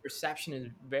I think perception is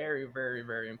very, very,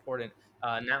 very important,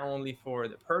 not only for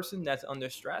the person that's under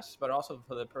stress, but also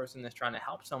for the person that's trying to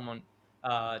help someone,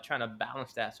 trying to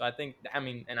balance that. So I think, I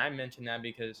mean, and I mentioned that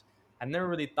because I've never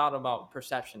really thought about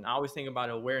perception. I always think about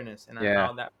awareness and Yeah.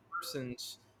 how that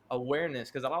person's awareness,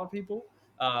 because a lot of people,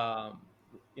 um,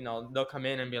 they'll come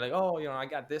in and be like, oh, I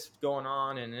got this going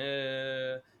on, and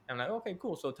I'm like, okay,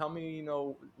 cool. So tell me,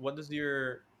 what does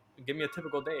give me a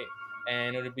typical day,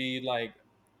 and it'll be like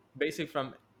basically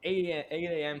from 8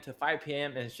 a.m. to 5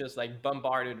 p.m. It's just like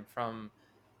bombarded from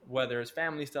whether it's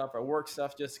family stuff or work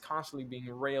stuff, just constantly being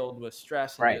railed with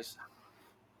stress and Right. just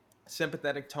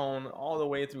sympathetic tone all the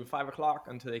way through 5 o'clock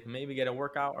until they can maybe get a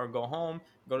workout or go home,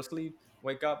 go to sleep,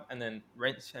 wake up, and then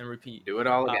rinse and repeat. Do it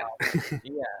all Uh, again.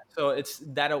 yeah, so it's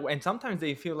that, and sometimes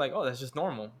they feel like, oh, that's just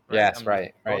normal, right? Yes. I'm just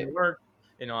Right. going Right. to work.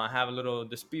 I have a little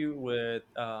dispute with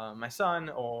my son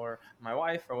or my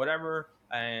wife or whatever,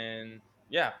 and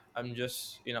yeah, I'm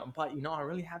just but I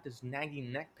really have this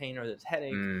nagging neck pain or this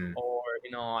headache, Mm. or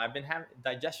I've been having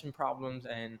digestion problems,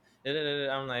 and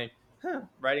I'm like,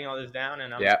 writing all this down,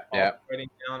 and I'm Yeah. also Yeah. writing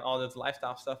down all this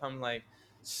lifestyle stuff. I'm like,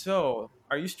 so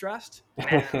are you stressed?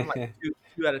 And I'm like,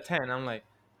 two out of 10. I'm like,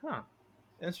 huh,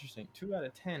 interesting, 2 out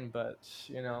of 10. But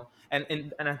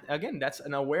again, that's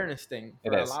an awareness thing It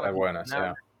for a is lot of people, awareness.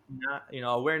 not Yeah.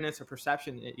 awareness or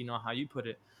perception, how you put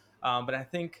it. But I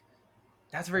think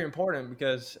that's very important,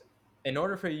 because in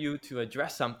order for you to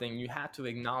address something, you have to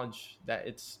acknowledge that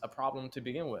it's a problem to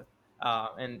begin with.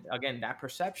 And again, that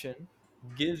perception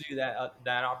gives you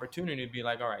that opportunity to be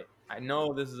like, all right, I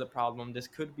know this is a problem. This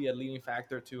could be a leading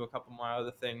factor to a couple more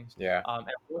other things. Yeah. And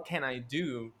what can I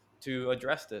do to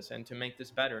address this and to make this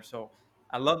better? So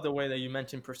I love the way that you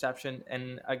mentioned perception.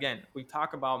 And again, we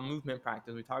talk about movement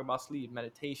practice, we talk about sleep,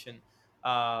 meditation,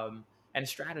 and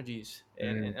strategies.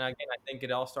 And Mm. again, I think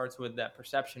it all starts with that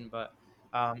perception. But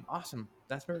awesome,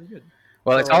 that's very good.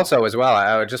 Well, it's So also as well.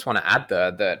 I would just want to add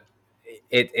there that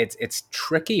it's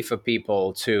tricky for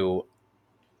people to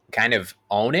kind of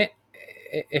own it,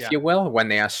 if yeah, you will, when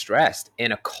they are stressed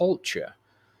in a culture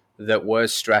that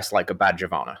was stressed like a badge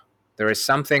of honor. There is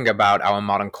something about our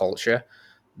modern culture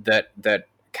that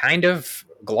kind of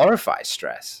glorifies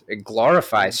stress. It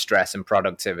glorifies stress and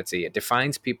productivity. It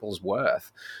defines people's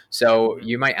worth. So mm-hmm.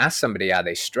 you might ask somebody, are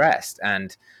they stressed?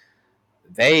 And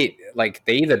they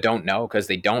either don't know because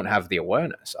they don't have the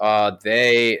awareness, or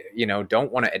they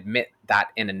don't want to admit that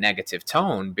in a negative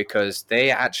tone because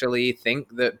they actually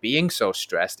think that being so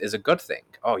stressed is a good thing.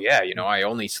 Oh yeah, I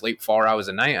only sleep 4 hours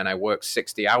a night and I work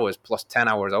 60 hours plus 10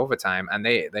 hours overtime, and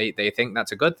they think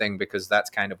that's a good thing because that's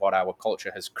kind of what our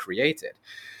culture has created.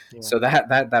 Yeah. So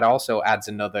that also adds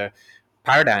another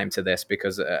paradigm to this,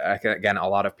 because again, a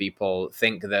lot of people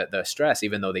think that they're stressed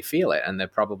even though they feel it, and they're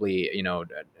probably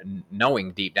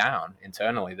knowing deep down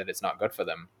internally that it's not good for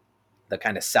them. they're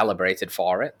kind of celebrated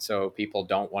for it. So people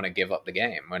don't want to give up the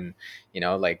game when,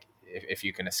 like if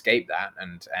you can escape that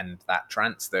and that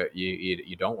trance that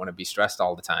you don't want to be stressed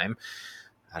all the time.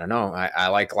 I don't know. I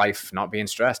like life not being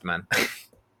stressed, man.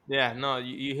 Yeah, no,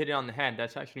 you hit it on the head.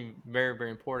 That's actually very, very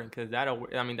important because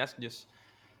I mean, that's just,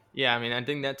 yeah, I mean, I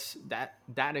think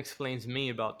that explains me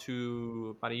about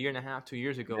a year and a half, 2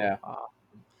 years ago. Yeah.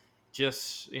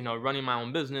 Just, running my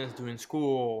own business, doing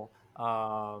school,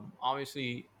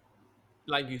 obviously,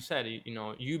 like you said,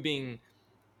 you being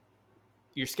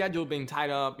your schedule being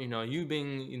tied up, you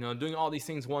being, doing all these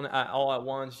things all at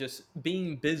once, just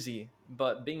being busy,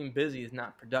 but being busy is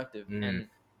not productive. Mm, And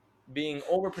being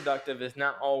overproductive is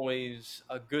not always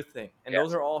a good thing. And those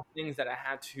yes. are all things that I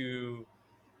had to,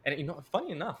 and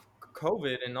funny enough,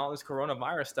 COVID and all this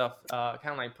coronavirus stuff kind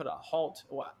of like put a halt.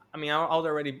 Well, I mean, I was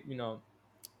already,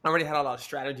 I already had a lot of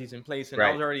strategies in place and I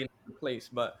Right. was already in place.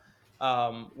 But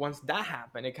once that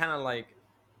happened, it kind of like,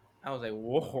 I was like,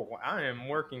 whoa, I am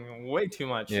working way too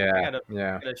much. Yeah.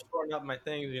 Yeah. I gotta shorten up my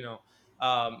things,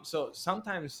 So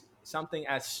sometimes something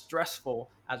as stressful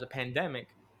as a pandemic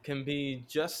can be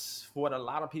just what a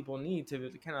lot of people need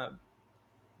to kind of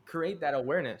create that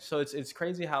awareness. So it's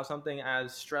crazy how something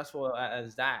as stressful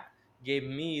as that gave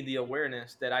me the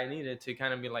awareness that I needed to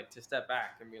kind of be like to step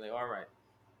back and be like, all right,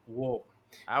 whoa,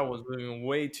 I was moving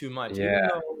way too much, Yeah.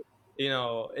 even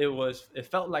though it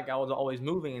felt like I was always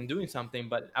moving and doing something,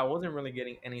 but I wasn't really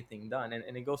getting anything done.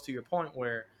 And it goes to your point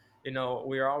where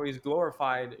we are always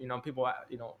glorified. People,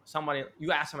 somebody,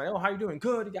 you ask somebody, oh, how you doing?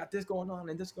 Good, you got this going on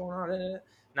and this going on.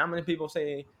 Not many people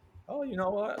say, oh, you know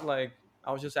what, like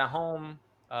I was just at home,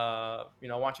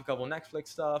 watch a couple Netflix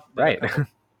stuff, did a Right. couple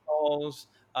calls,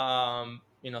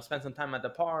 spend some time at the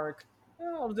park.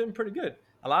 I was doing pretty good.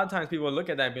 A lot of times people look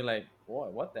at that and be like, boy,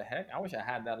 what the heck? I wish I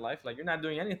had that life. Like, you're not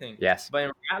doing anything. Yes. But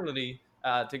in reality,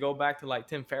 to go back to like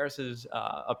Tim Ferriss's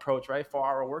approach, right? 4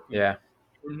 hour work week, Yeah.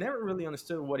 I never really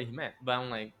understood what he meant. But I'm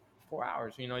like, 4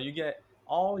 hours, you get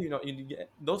all, you get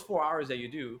those 4 hours that you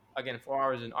do. Again, 4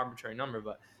 hours is an arbitrary number,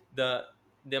 but the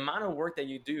the amount of work that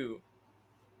you do,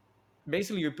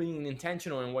 basically you're being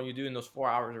intentional in what you do in those 4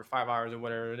 hours or 5 hours or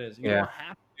whatever it is. You Yeah. don't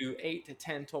have to do 8 to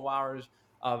 10, 12 hours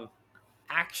of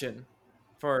action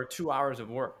for 2 hours of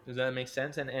work. Does that make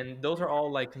sense? And those are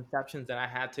all like conceptions that I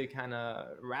had to kind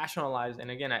of rationalize.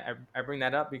 And again, I bring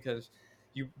that up because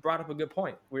you brought up a good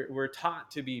point. We're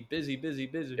taught to be busy, busy,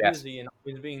 busy, Yes. busy, and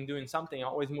always being doing something,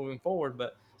 always moving forward.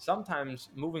 But sometimes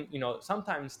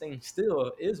sometimes staying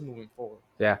still is moving forward.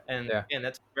 Yeah. And Yeah. again,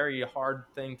 that's a very hard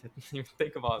thing to even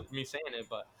think about me saying it.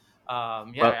 But yeah,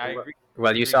 Well, I agree.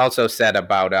 well, you Agree. also said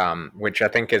about which I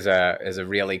think is a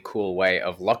really cool way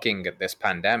of looking at this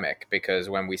pandemic, because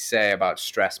when we say about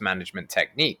stress management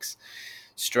techniques,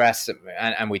 stress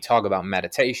and we talk about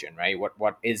meditation, right?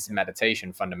 What is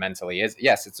meditation fundamentally is,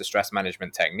 yes, it's a stress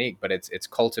management technique, but it's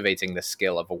cultivating the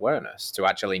skill of awareness to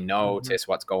actually Mhm. notice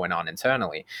what's going on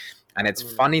internally. And it's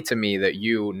Absolutely. funny to me that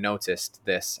you noticed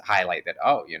this highlight that,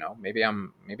 oh, maybe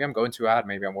I'm going too hard,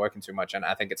 maybe I'm working too much. And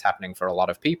I think it's happening for a lot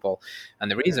of people.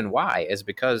 And the Yeah. reason why is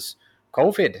because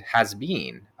COVID has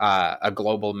been a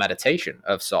global meditation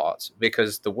of sorts,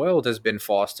 because the world has been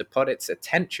forced to put its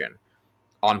attention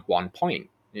on one point.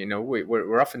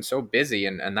 We're often so busy,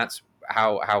 and that's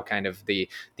how kind of the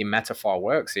metaphor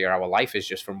works here. Our life is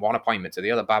just from one appointment to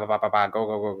the other, ba ba ba ba ba, go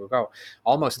go go go go.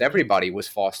 Almost Mhm. everybody was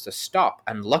forced to stop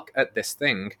and look at this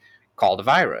thing called a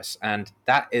virus, and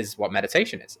that is what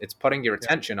meditation is. It's putting your Yeah.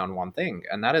 attention on one thing,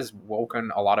 and that has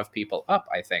woken a lot of people up,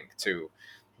 I think, to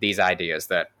these ideas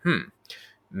that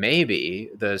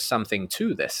maybe there's something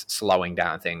to this slowing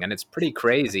down thing. And it's pretty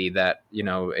crazy that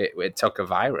it took a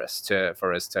virus to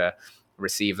for us to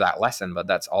receive that lesson. But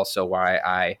that's also why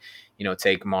I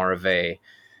take more of a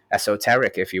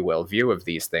esoteric, if you will, view of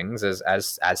these things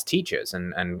as teachers.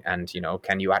 And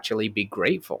can you actually be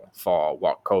grateful for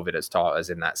what COVID has taught us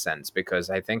in that sense? Because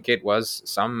I think it was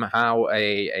somehow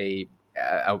a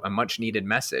much needed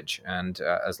message. And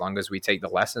as long as we take the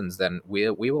lessons, then we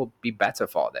will be better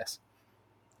for this.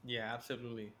 Yeah,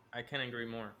 absolutely. I can't agree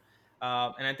more.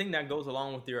 And I think that goes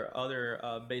along with your other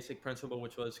basic principle,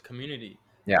 which was community,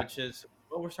 Yeah. which is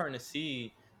what we're starting to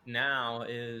see now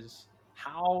is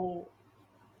how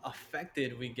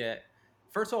affected we get.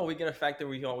 First of all, we get affected.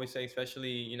 We always say,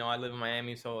 especially, I live in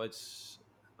Miami, so I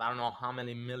don't know how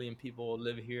many million people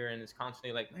live here, and it's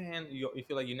constantly like, man, you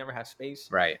feel like you never have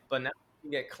space. Right. But now you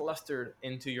get clustered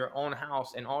into your own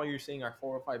house, and all you're seeing are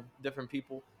 4 or 5 different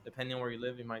people. Depending on where you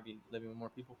live, you might be living with more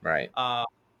people. Right. Uh,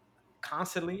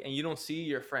 Constantly, and you don't see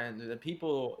your friends, the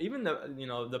people, even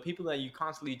the people that you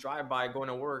constantly drive by going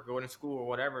to work, going to school or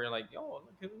whatever. You're like, yo,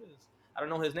 look who it is. I don't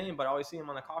know his name, but I always see him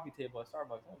on the coffee table at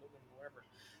Starbucks. Oh, look at him,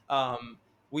 um,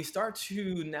 we start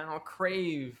to now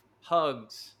crave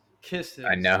hugs, I kisses,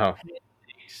 know.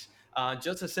 handshakes,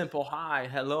 just a simple hi,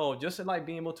 hello, just like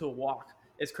being able to walk.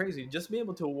 It's crazy. Just being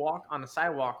able to walk on the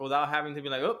sidewalk without having to be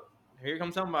like, oh, here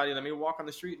comes somebody. Let me walk on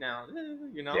the street now.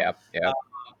 You know, Yeah, yeah.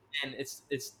 and it's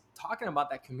talking about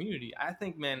that community. I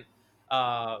think, man,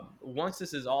 once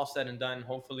this is all said and done,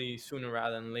 hopefully sooner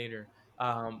rather than later,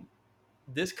 um,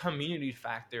 this community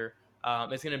factor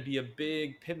is going to be a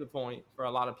big pivot point for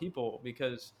a lot of people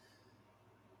because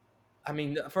I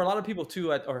mean, for a lot of people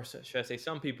too, or should I say,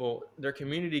 some people, their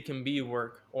community can be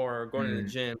work or going to the Mm,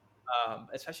 gym.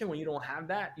 Especially when you don't have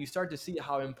that, you start to see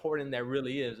how important that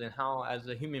really is, and how, as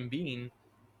a human being,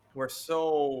 we're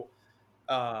so.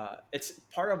 It's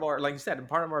part of our, like you said,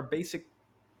 part of our basic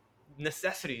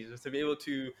necessities is to be able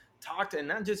to talk to, and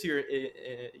not just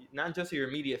your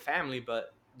immediate family,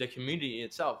 but the community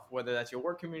itself, whether that's your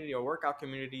work community or workout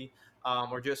community,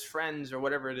 or just friends or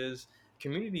whatever it is.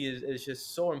 Community is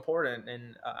just so important,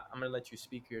 and I'm gonna let you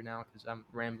speak here now because I'm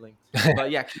rambling.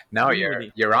 But yeah, no,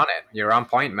 community. you're on it. You're on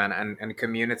point, man. And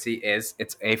community it's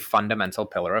a fundamental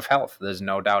pillar of health. There's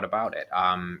no doubt about it.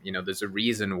 There's a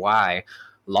reason why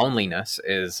loneliness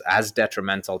is as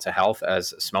detrimental to health as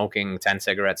smoking 10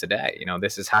 cigarettes a day.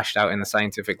 This is hashed out in the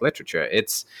scientific literature.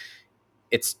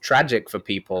 It's tragic for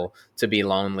people to be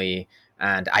lonely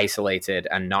and isolated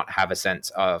and not have a sense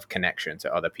of connection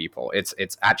to other people.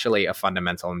 It's actually a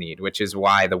fundamental need, which is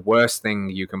why the worst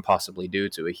thing you can possibly do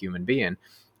to a human being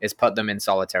is put them in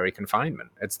solitary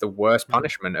confinement. It's the worst Mhm.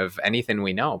 punishment of anything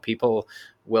we know. People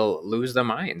will lose their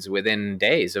minds within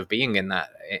days of being in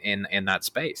that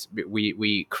space.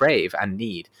 We crave and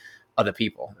need other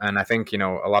people, and I think a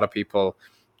lot of people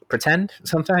pretend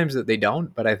sometimes that they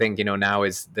don't, but I think now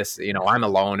is this, I'm a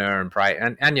loner and pride,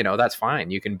 and that's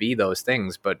fine. You can be those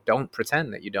things, but don't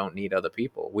pretend that you don't need other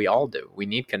people. We all do. We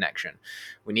need connection.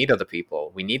 We need other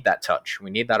people. We need that touch. We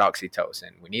need that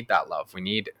oxytocin. We need that love. We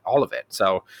need all of it.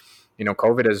 So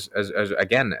COVID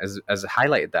has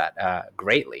highlighted that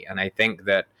greatly, and I think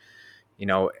that you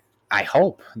know I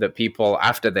hope that people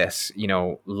after this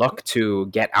look to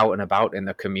get out and about in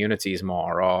the communities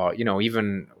more, or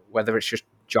even whether it's just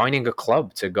joining a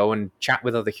club to go and chat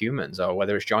with other humans, or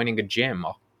whether it's joining a gym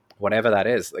or whatever that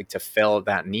is, like to fill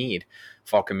that need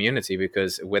for community,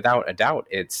 because without a doubt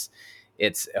it's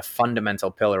a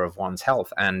fundamental pillar of one's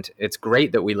health. And it's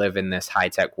great that we live in this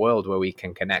high-tech world where we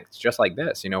can connect just like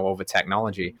this over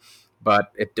technology,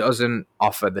 but it doesn't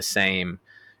offer the same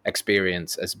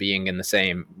experience as being in the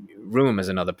same room as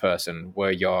another person,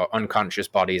 where your unconscious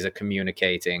bodies are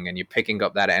communicating and you're picking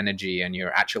up that energy and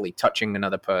you're actually touching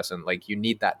another person. Like, you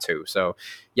need that too. So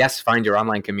yes, find your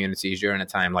online communities during a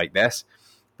time like this,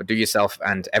 but do yourself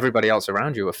and everybody else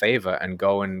around you a favor and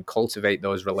go and cultivate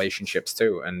those relationships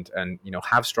too, and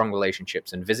have strong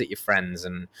relationships and visit your friends,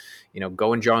 and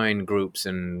go and join groups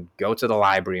and go to the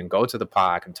library and go to the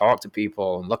park and talk to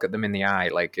people and look at them in the eye.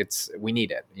 Like, we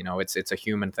need it. It's a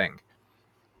human thing.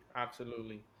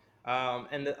 Absolutely.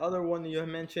 And the other one you have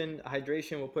mentioned,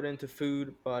 hydration, we'll put into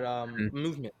food, but Mhm.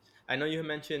 movement. I know you have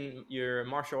mentioned you're a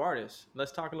martial artist.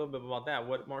 Let's talk a little bit about that.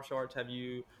 What martial arts have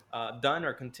you done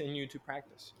or continue to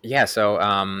practice? Yeah, so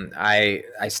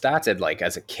I started like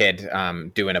as a kid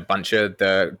doing a bunch of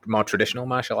the more traditional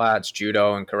martial arts,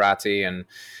 judo and karate,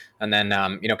 and then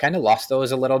kind of lost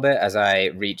those a little bit as I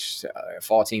reached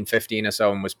 14, 15 or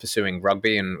so, and was pursuing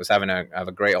rugby and was have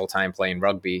a great old time playing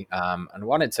rugby, and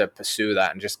wanted to pursue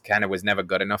that, and just kind of was never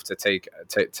good enough to take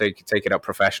it up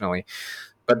professionally,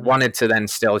 but Hmm. wanted to then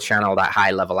still channel that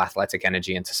high level athletic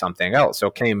energy into something else.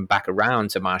 So came back around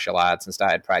to martial arts and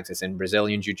started practicing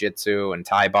Brazilian jiu jitsu and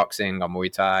Thai boxing or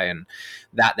Muay Thai. And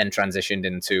that then transitioned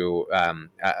into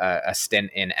a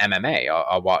stint in MMA,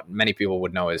 or what many people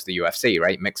would know as the UFC,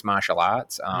 right? Mixed martial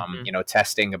arts, Hmm.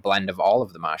 testing a blend of all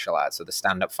of the martial arts. So the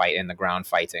stand up fighting, the ground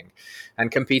fighting,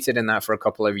 and competed in that for a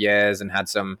couple of years and had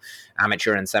some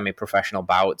amateur and semi professional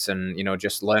bouts, and,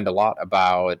 just learned a lot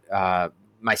about,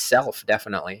 myself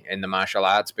definitely in the martial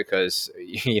arts, because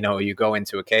you go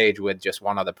into a cage with just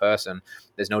one other person.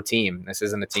 There's no team. This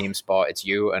isn't a team sport. It's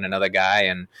you and another guy,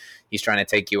 and he's trying to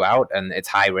take you out, and it's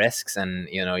high risks, and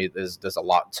there's a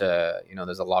lot to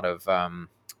there's a lot of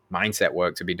mindset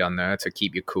work to be done there to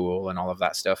keep you cool and all of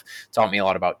that stuff. Taught me a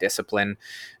lot about discipline,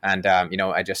 and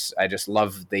I just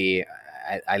love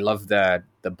I love the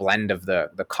blend of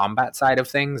the combat side of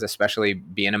things, especially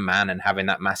being a man and having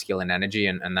that masculine energy,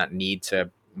 and that need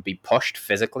to be pushed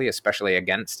physically, especially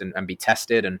against, and be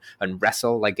tested and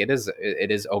wrestle. Like it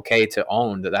is okay to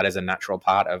own that is a natural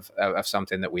part of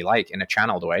something that we like in a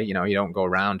channeled way. You don't go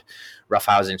around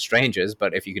roughhousing strangers,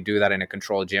 but if you could do that in a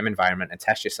controlled gym environment and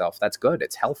test yourself, that's good.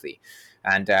 It's healthy.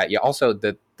 And you also,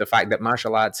 the fact that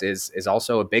martial arts is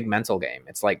also a big mental game.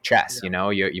 It's like chess. Yeah.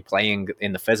 You're playing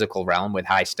in the physical realm with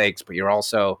high stakes, but you're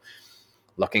also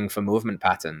looking for movement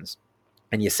patterns,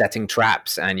 and you're setting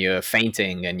traps, and you're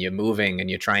feinting, and you're moving, and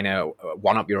you're trying to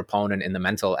one up your opponent in the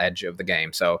mental edge of the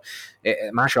game. So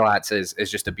martial arts is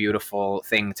just a beautiful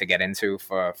thing to get into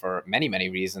for many, many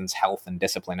reasons: health and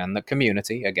discipline and the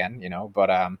community again. But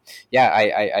yeah,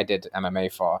 I did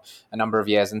MMA for a number of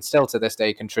years, and still to this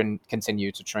day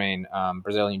continue to train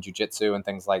Brazilian jiu-jitsu and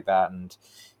things like that. And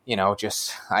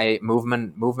just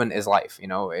movement is life.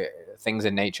 Things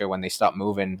in nature, when they stop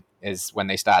moving, is when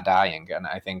they start dying. And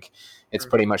I think it's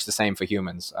True. pretty much the same for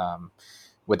humans,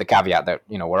 with the caveat that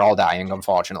we're all dying,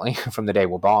 unfortunately. From the day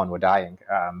we're born, we're dying.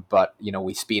 But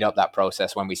we speed up that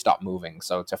process when we stop moving.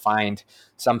 So to find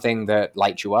something that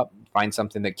lights you up, find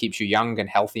something that keeps you young and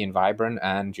healthy and vibrant,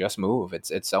 and just move.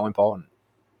 It's so important.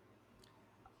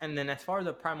 And then as far as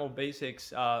the primal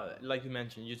basics, like you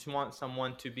mentioned, you just want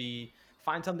someone to be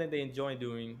find something they enjoy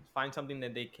doing, find something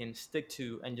that they can stick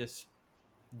to, and just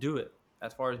do it.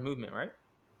 As far as movement, right?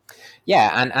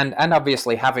 Yeah, and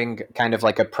obviously having kind of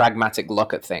like a pragmatic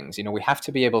look at things. We have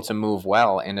to be able to move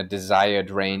well in a desired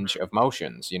range of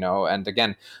motions. And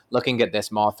again, looking at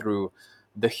this more through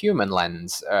the human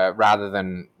lens, rather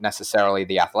than necessarily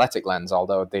the athletic lens,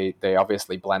 although they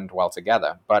obviously blend well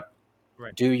together. But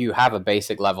Right. do you have a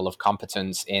basic level of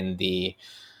competence in the,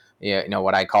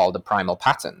 what I call the primal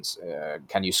patterns?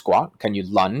 Can you squat? Can you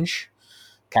lunge?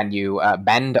 Can you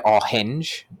bend or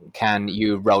hinge? Can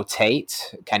you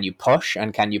rotate? Can you push?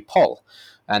 And can you pull?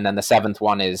 And then the seventh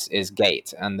one is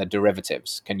gait and the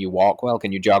derivatives. Can you walk well?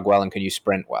 Can you jog well? And can you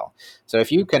sprint well? So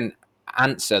if you can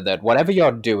answer that, whatever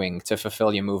you're doing to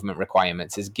fulfill your movement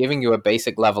requirements is giving you a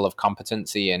basic level of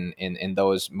competency in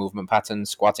those movement patterns: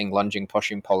 squatting, lunging,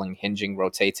 pushing, pulling, hinging,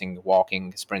 rotating,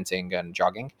 walking, sprinting, and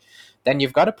jogging, then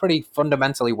you've got a pretty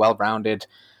fundamentally well-rounded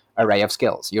array of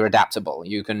skills. You're adaptable.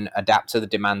 You can adapt to the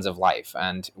demands of life.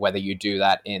 And whether you do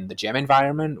that in the gym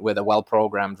environment with a well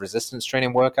programmed resistance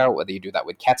training workout, whether you do that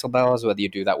with kettlebells, whether you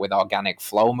do that with organic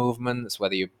flow movements,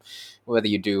 whether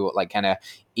you do like kind of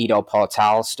Ido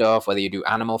Portal stuff, whether you do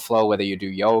animal flow, whether you do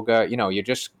yoga, you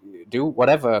just do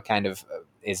whatever kind of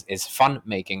is fun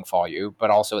making for you, but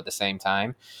also at the same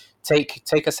time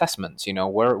take assessments.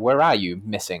 Where are you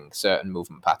missing certain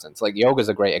movement patterns? Like yoga is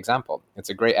a great example.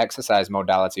 It's a great exercise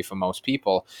modality for most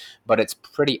people, but it's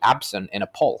pretty absent in a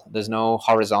pull. There's no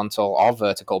horizontal or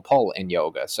vertical pull in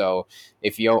yoga. So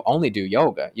if you only do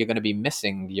yoga, you're going to be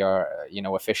missing your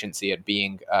efficiency at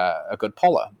being a good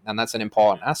puller, and that's an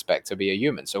important aspect to be a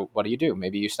human. So what do?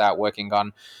 Maybe you start working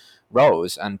on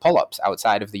rows and pull-ups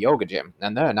outside of the yoga gym,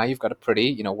 and there now you've got a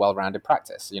pretty well-rounded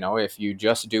practice. If you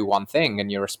just do one thing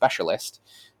and you're a specialist,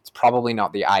 it's probably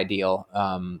not the ideal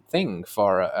thing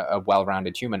for a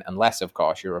well-rounded human, unless of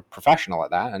course you're a professional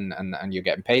at that, and you're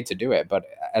getting paid to do it. But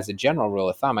as a general rule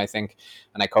of thumb, I think,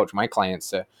 and I coach my clients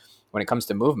to, when it comes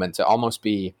to movement, to almost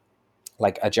be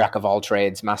like a jack of all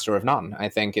trades, master of none. I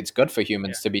think it's good for Yeah.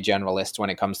 humans to be generalists when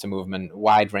it comes to movement,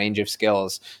 wide range of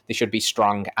skills. They should be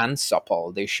strong and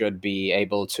supple. They should be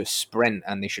able to sprint,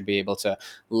 and they should be able to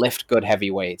lift good heavy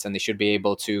weights, and they should be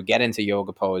able to get into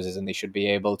yoga poses, and they should be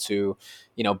able to,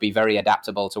 be very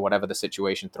adaptable to whatever the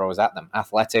situation throws at them.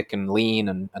 Athletic and lean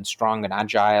and strong and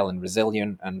agile and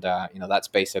resilient. And, that's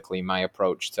basically my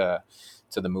approach to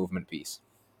the movement piece.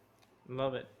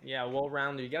 Love it. Yeah, well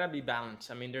rounded. You gotta be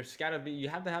balanced. I mean, there's gotta be. You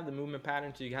have to have the movement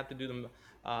patterns. So you have to do them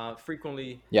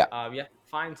frequently. Yeah. You have to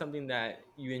find something that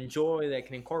you enjoy that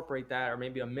can incorporate that, or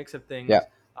maybe a mix of Yeah. things.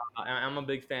 I'm a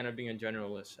big fan of being a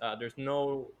generalist. There's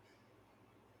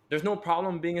no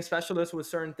problem being a specialist with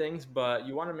certain things, but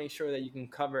you want to make sure that you can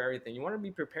cover everything. You want to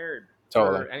be prepared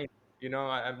Totally. for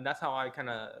anything. That's how I kind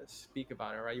of speak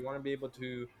about it, right? You want to be able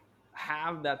to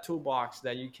have that toolbox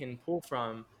that you can pull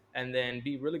from, and then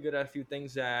be really good at a few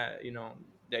things that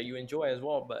you enjoy as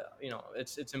well. But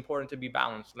it's important to be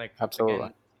balanced. Like Absolutely.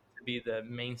 again, to be the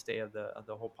mainstay of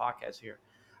the whole podcast here.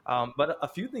 But a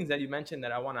few things that you mentioned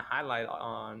that I want to highlight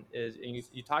on is, and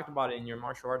you talked about it in your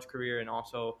martial arts career and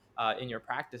also in your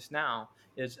practice now,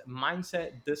 is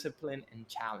mindset, discipline, and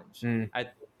challenge. Mm. I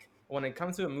think when it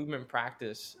comes to a movement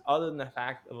practice, other than the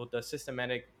fact of the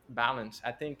systematic balance,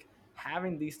 I think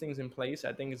having these things in place,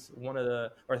 I think is one of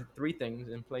the, or three things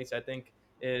in place, I think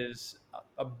is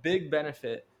a big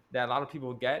benefit that a lot of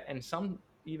people get, and some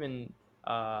even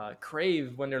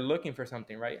crave when they're looking for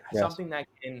something, right? Yes. Something that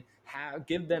can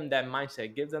give them that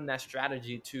mindset, give them that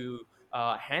strategy to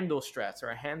handle stress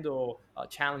or handle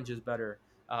challenges better,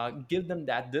 give them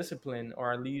that discipline,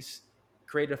 or at least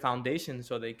create a foundation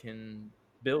so they can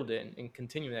build it and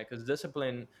continue that. Because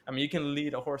discipline, I mean, you can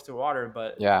lead a horse to water,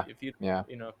 but Yeah. if you Yeah.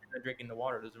 you know if you're not drinking the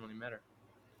water, it doesn't really matter.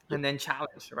 And then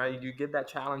challenge, right? You give that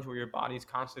challenge where your body's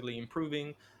constantly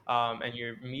improving, and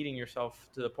you're meeting yourself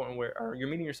to the point where, or you're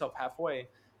meeting yourself halfway,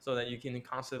 so that you can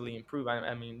constantly improve.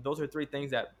 I mean, those are three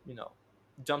things that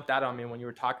jumped out on me when you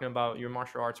were talking about your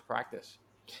martial arts practice.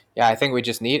 Yeah, I think we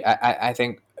just need. I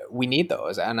think we need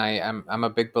those, and I'm a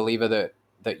big believer that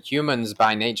humans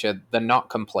by nature they're not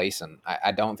complacent.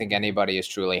 I don't think anybody is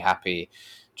truly happy,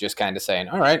 just kind of saying,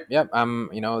 "All right, yep,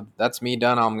 that's me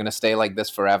done. I'm gonna stay like this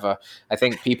forever." I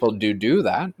think people do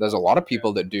that. There's a lot of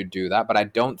people that do that, but I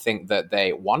don't think that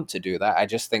they want to do that. I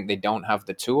just think they don't have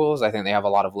the tools. I think they have a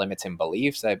lot of limiting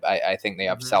beliefs. I think they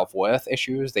have Mm-hmm. self-worth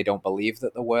issues. They don't believe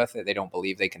that they're worth it. They don't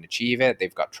believe they can achieve it.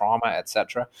 They've got trauma,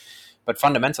 etc. But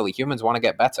fundamentally, humans want to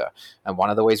get better, and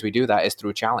one of the ways we do that is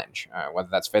through challenge, whether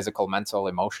that's physical, mental,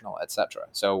 emotional, etc.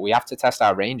 So we have to test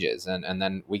our ranges, and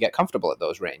then we get comfortable at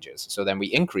those ranges. So then we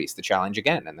increase the challenge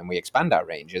again, and then we expand our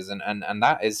ranges, and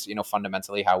that is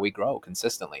fundamentally how we grow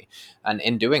consistently. And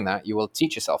in doing that, you will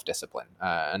teach yourself discipline,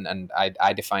 and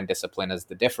I define discipline as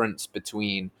the difference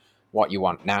between what you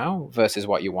want now versus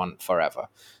what you want forever.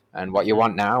 And what you Mm-hmm.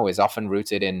 want now is often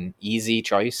rooted in easy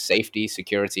choice, safety,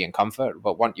 security, and comfort.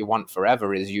 But what you want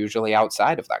forever is usually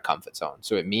outside of that comfort zone.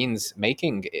 So it means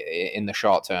making, in the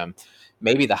short term,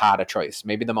 maybe the harder choice,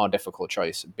 maybe the more difficult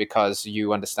choice, because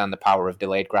you understand the power of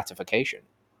delayed gratification.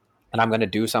 And I'm going to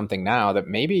do something now that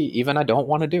maybe even I don't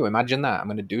want to do. Imagine that. I'm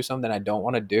going to do something I don't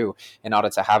want to do in order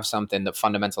to have something that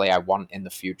fundamentally I want in the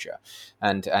future.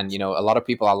 And a lot of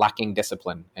people are lacking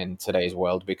discipline in today's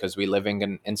world because we live in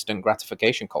an instant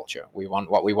gratification culture. We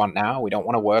want what we want now. We don't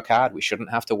want to work hard. We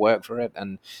shouldn't have to work for it.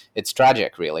 And it's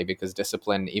tragic, really, because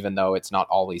discipline, even though it's not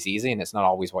always easy and it's not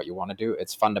always what you want to do,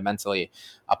 it's fundamentally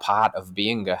a part of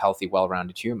being a healthy,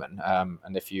 well-rounded human.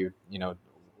 And if you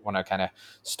want to kind of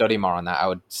study more on that, I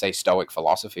would say Stoic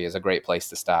philosophy is a great place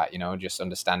to start, just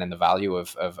understanding the value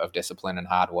of discipline and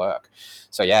hard work.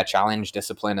 So, yeah, challenge,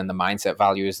 discipline, and the mindset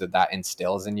values that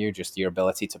instills in you, just your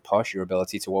ability to push, your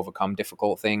ability to overcome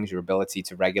difficult things, your ability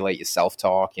to regulate your self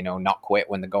talk, not quit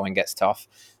when the going gets tough.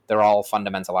 They're all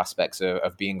fundamental aspects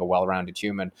of being a well rounded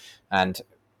human. And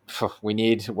we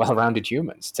need well-rounded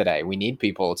humans today. We need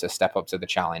people to step up to the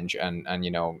challenge and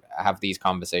have these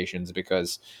conversations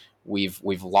because we've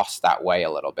lost that way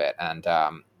a little bit, and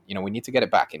we need to get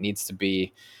it back. It needs to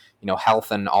be,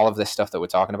 health and all of this stuff that we're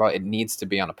talking about. It needs to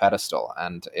be on a pedestal,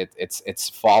 and it's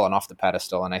fallen off the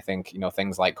pedestal. And I think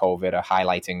things like COVID are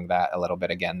highlighting that a little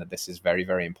bit again. That this is very,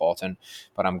 very important.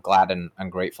 But I'm glad and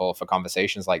grateful for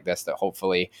conversations like this that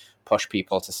hopefully push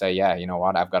people to say, yeah, you know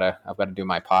what, I've got to do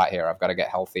my part here. I've got to get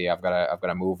healthy. I've got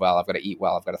to move well. I've got to eat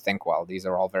well. I've got to think well. These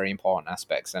are all very important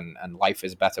aspects, and life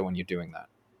is better when you're doing that.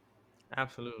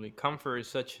 Absolutely. Comfort is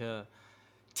such a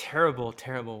terrible,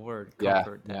 terrible word. Yeah,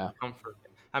 Comfort. That yeah. comfort.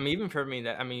 I mean, even for me,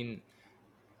 that I mean,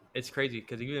 it's crazy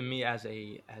because even me as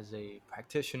a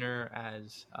practitioner,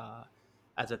 as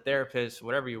a therapist,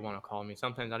 whatever you want to call me,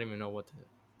 sometimes I don't even know what to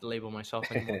label myself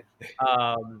anymore.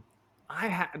 Um,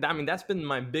 I mean, that's been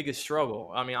my biggest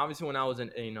struggle. I mean, obviously, when I was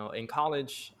in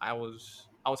college, I was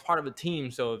part of a team,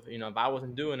 so if I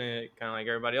wasn't doing it, kind of like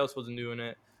everybody else wasn't doing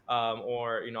it,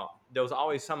 or there was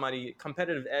always somebody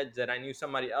competitive edge that I knew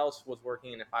somebody else was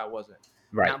working, and if I wasn't.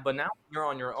 Right. But now you're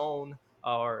on your own,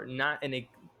 or not in a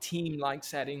team like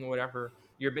setting or whatever.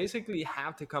 You basically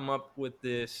have to come up with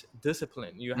this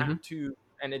discipline. You Hmm. have to,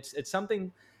 and it's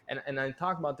something. And I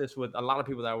talk about this with a lot of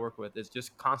people that I work with. It's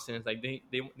just constant. It's like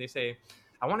they say,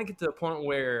 I want to get to the point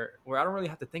where I don't really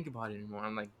have to think about it anymore.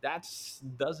 I'm like, that's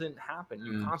doesn't happen.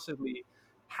 You Mm, constantly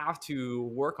have to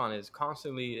work on it. It's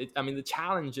constantly. I mean, the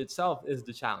challenge itself is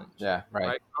the challenge, yeah, right.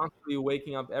 right? Constantly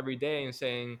waking up every day and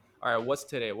saying, all right, what's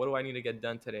today? What do I need to get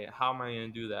done today? How am I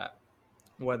going to do that?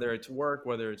 Whether it's work,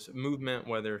 whether it's movement,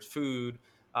 whether it's food,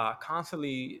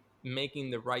 constantly making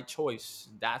the right choice.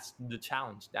 That's the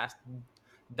challenge. That's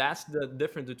the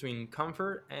difference between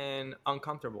comfort and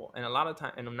uncomfortable. And a lot of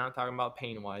time, and I'm not talking about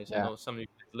pain wise. I Yeah. know some of you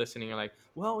listening are like,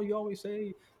 well, you always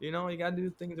say, you got to do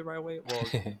things the right way. Well,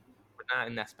 we're not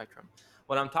in that spectrum.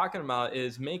 What I'm talking about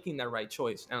is making that right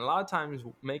choice. And a lot of times,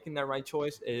 making that right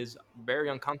choice is very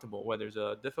uncomfortable, whether it's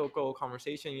a difficult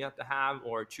conversation you have to have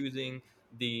or choosing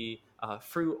the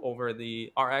fruit over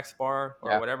the RX bar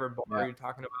or Yeah. whatever bar Yeah. you're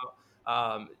talking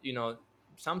about.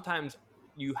 Sometimes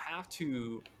you have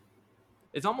to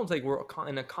it's almost like we're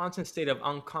in a constant state of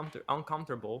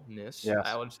uncomfortableness, I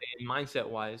Yes. would say, mindset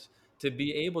wise, to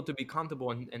be able to be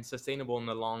comfortable and sustainable in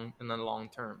the long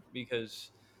term.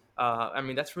 Because I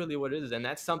mean, that's really what it is, and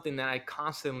that's something that I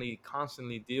constantly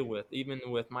deal with, even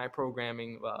with my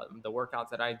programming, the workouts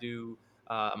that I do,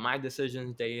 my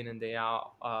decisions day in and day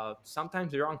out.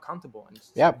 Sometimes they're uncomfortable,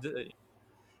 Yeah.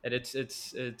 and it's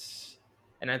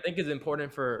and I think it's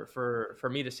important for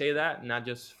me to say that, not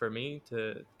just for me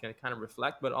to kind of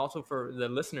reflect, but also for the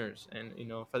listeners, and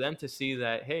for them to see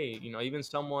that, hey, even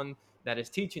someone that is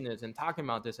teaching this and talking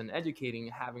about this and educating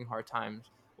having hard times,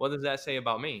 what does that say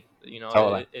about me?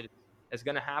 Totally. It's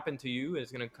going to happen to you.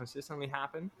 It's going to consistently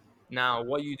happen. Now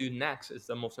what you do next is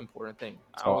the most important thing.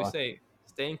 I always Totally. say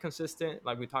staying consistent,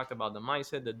 like we talked about, the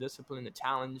mindset, the discipline, the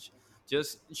challenge.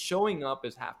 Just showing up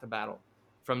is half the battle.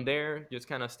 From there, just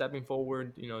kind of stepping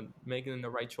forward, making the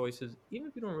right choices. Even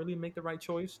if you don't really make the right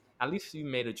choice, at least you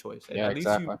made a choice. Yeah, At least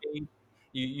exactly.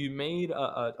 you made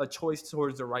a choice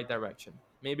towards the right direction.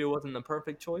 Maybe it wasn't the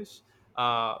perfect choice,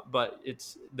 but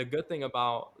it's the good thing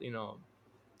about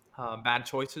bad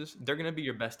choices. They're gonna be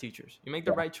your best teachers. You make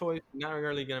the Yeah. right choice, you're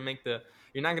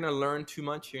not gonna learn too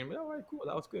much. You're gonna be, all right, cool,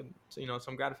 that was good. So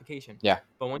some gratification. Yeah.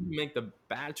 But when you make the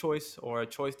bad choice, or a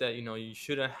choice that you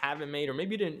should have haven't made, or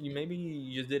maybe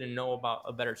you just didn't know about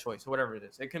a better choice, whatever it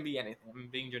is. It can be anything. I'm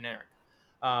being generic.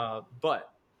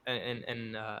 But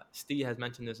Steve has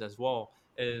mentioned this as well.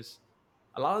 Is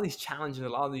a lot of these challenges, a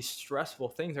lot of these stressful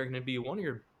things are going to be one of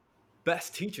your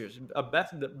best teachers,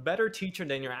 the better teacher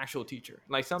than your actual teacher.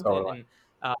 Like something, Totally.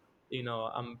 and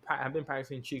I've been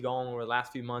practicing qigong over the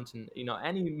last few months, and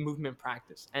any movement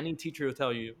practice, any teacher will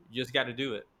tell you, you just got to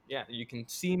do it. Yeah, you can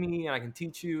see me and I can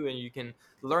teach you, and you can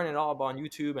learn it all about on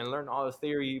YouTube and learn all the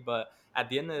theory. But at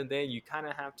the end of the day, you kind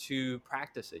of have to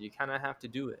practice it. You kind of have to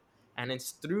do it. And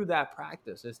it's through that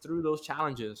practice, it's through those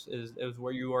challenges, is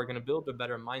where you are going to build a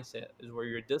better mindset, is where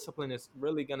your discipline is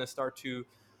really going to start to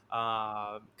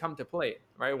come to play,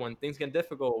 right? When things get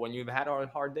difficult, when you've had a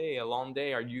hard day, a long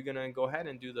day, are you gonna go ahead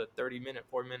and do the 30-minute,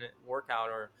 4-minute workout,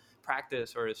 or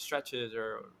practice, or stretches,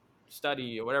 or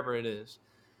study, or whatever it is?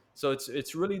 So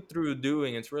it's really through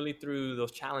doing. It's really through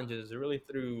those challenges. It's really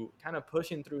through kind of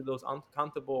pushing through those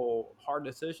uncomfortable, hard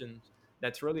decisions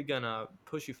that's really gonna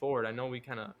push you forward. I know we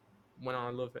kind of went on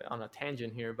a little bit on a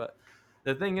tangent here, but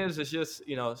the thing is, it's just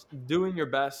doing your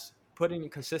best, putting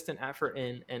consistent effort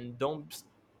in, and don't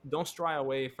stray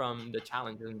away from the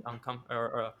challenge and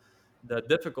or the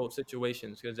difficult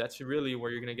situations, because that's really where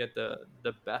you're gonna get the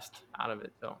best out of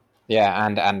it. So Yeah,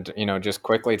 and just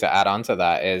quickly to add on to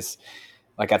that is,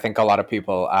 like, I think a lot of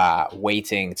people are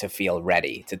waiting to feel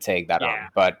ready to take that yeah,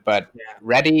 on, but yeah,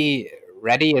 ready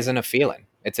isn't a feeling;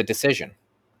 it's a decision.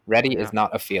 Ready is yeah,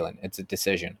 not a feeling; it's a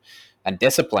decision. And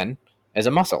discipline is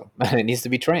a muscle, and it needs to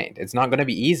be trained. It's not going to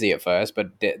be easy at first,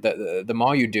 but the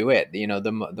more you do it,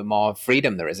 the more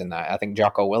freedom there is in that. I think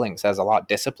Jocko Willing says a lot: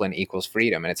 discipline equals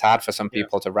freedom, and it's hard for some yeah.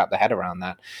 people to wrap their head around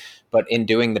that. But in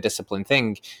doing the discipline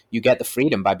thing, you get the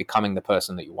freedom by becoming the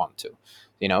person that you want to.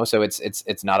 So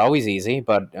it's not always easy,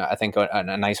 but I think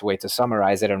a nice way to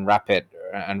summarize it and wrap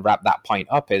that point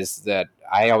up is that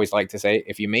I always like to say,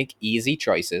 if you make easy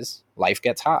choices, life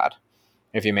gets hard.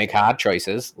 If you make hard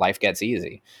choices, life gets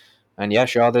easy. And yeah,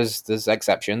 sure, there's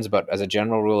exceptions, but as a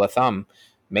general rule of thumb,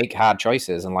 make hard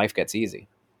choices and life gets easy.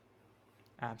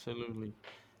 Absolutely.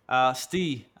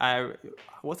 Steve,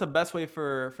 what's the best way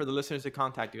for the listeners to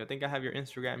contact you? I think I have your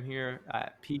Instagram here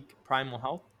at Peak Primal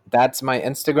Health. That's my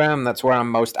Instagram. That's where I'm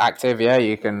most active. Yeah,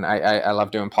 you can. I love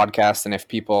doing podcasts, and if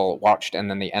people watched and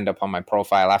then they end up on my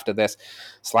profile after this,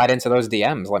 slide into those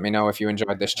DMs. Let me know if you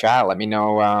enjoyed this chat. Let me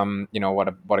know,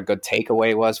 what a good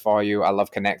takeaway was for you. I love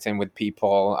connecting with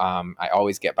people. I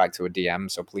always get back to a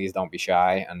DM, so please don't be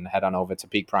shy and head on over to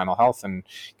Peak Primal Health, and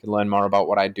you can learn more about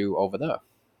what I do over there.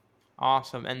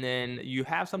 Awesome. And then you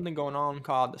have something going on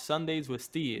called Sundays with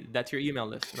Steve. That's your email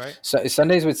list, right? So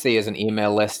Sundays with C is an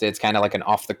email list. It's kind of like an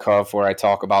off the cuff where I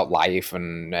talk about life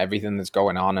and everything that's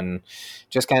going on, and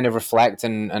just kind of reflect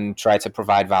and try to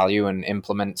provide value and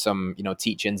implement some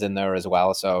teachings in there as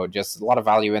well. So just a lot of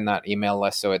value in that email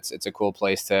list. So it's a cool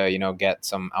place to get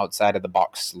some outside of the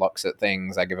box looks at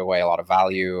things. I give away a lot of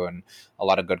value and a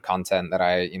lot of good content that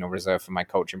I reserve for my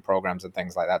coaching programs and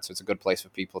things like that. So it's a good place for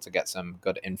people to get some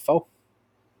good info.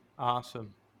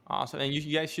 Awesome. Awesome. And you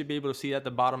guys should be able to see at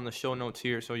the bottom of the show notes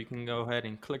here. So you can go ahead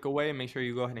and click away. Make sure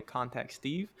you go ahead and contact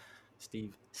Steve.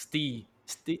 Steve.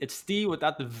 It's Steve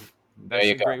without the V. There That's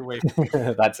you a great way.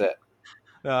 go. That's it.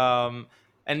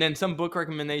 And then some book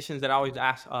recommendations that I always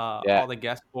ask Yeah. all the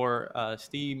guests for.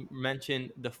 Steve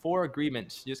mentioned The Four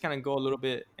Agreements. Just kind of go a little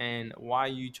bit and why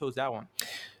you chose that one.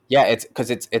 Yeah,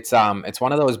 it's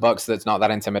one of those books that's not that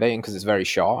intimidating because it's very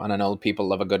short, and I know people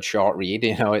love a good short read.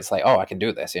 It's like, oh, I can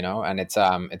do this, and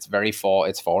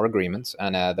it's four agreements,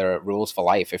 and there are rules for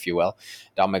life, if you will.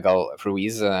 Don Miguel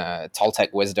Ruiz,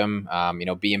 Toltec wisdom,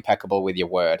 be impeccable with your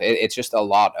word. It's just a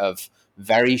lot of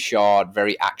very short,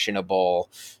 very actionable,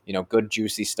 good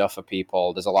juicy stuff for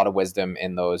people. There's a lot of wisdom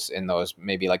in those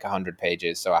maybe like 100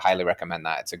 pages, so I highly recommend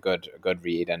that. It's a good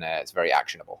read, and it's very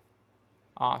actionable.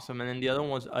 Awesome. And then the other one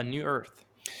was A New Earth.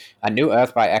 A New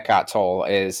Earth by Eckhart Tolle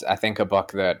is, I think, a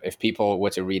book that if people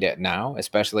were to read it now,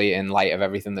 especially in light of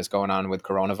everything that's going on with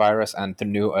coronavirus and the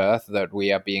new Earth that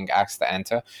we are being asked to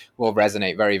enter, will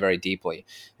resonate very, very deeply.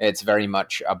 It's very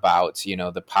much about,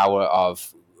 the power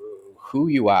of who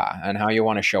you are and how you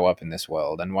want to show up in this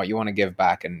world and what you want to give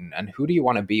back and who do you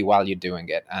want to be while you're doing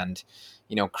it. And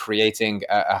creating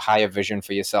a higher vision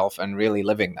for yourself and really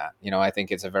living that. I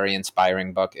think it's a very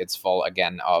inspiring book. It's full,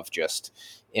 again, of just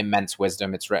immense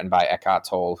wisdom. It's written by Eckhart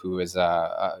Tolle, who is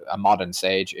a modern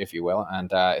sage, if you will,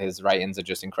 and his writings are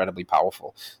just incredibly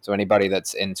powerful. So anybody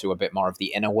that's into a bit more of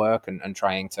the inner work and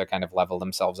trying to kind of level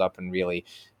themselves up and really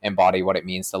embody what it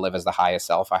means to live as the higher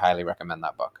self, I highly recommend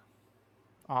that book.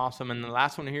 Awesome. And the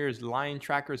last one here is Lion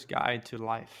Tracker's Guide to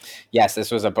Life. Yes,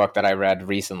 this was a book that I read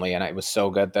recently, and it was so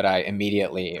good that I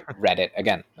immediately read it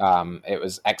again. It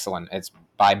was excellent. It's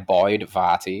by Boyd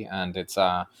Varty, and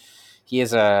he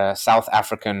is a South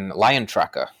African lion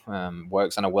tracker.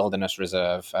 Works on a wilderness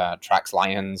reserve, tracks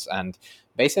lions, and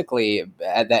basically,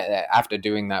 after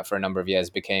doing that for a number of years,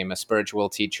 became a spiritual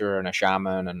teacher and a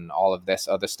shaman and all of this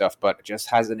other stuff. But just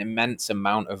has an immense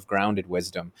amount of grounded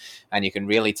wisdom, and you can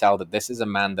really tell that this is a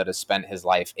man that has spent his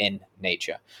life in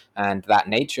nature, and that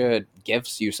nature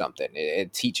gives you something.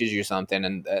 It teaches you something,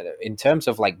 and in terms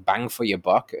of like bang for your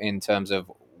buck, in terms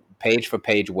of page for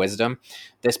page wisdom,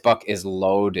 this book is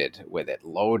loaded with it,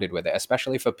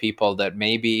 especially for people that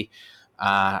maybe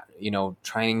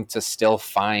trying to still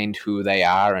find who they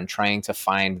are and trying to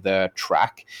find the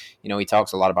track. He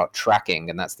talks a lot about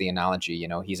tracking, and that's the analogy.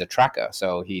 He's a tracker,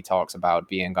 so he talks about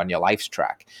being on your life's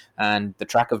track and the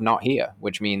track of not here,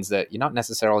 which means that you're not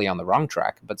necessarily on the wrong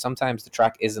track, but sometimes the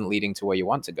track isn't leading to where you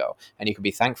want to go, and you can be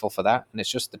thankful for that. And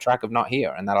it's just the track of not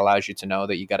here, and that allows you to know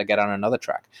that you got to get on another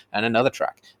track and another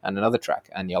track and another track,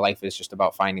 and your life is just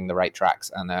about finding the right tracks.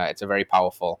 And it's a very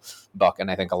powerful book, and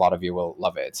I think a lot of you will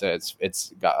love it.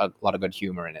 It's got a lot of good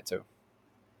humor in it too.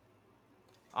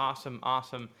 Awesome.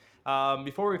 Awesome.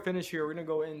 Before we finish here, we're going to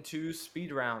go into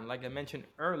speed round. Like I mentioned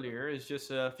earlier, it's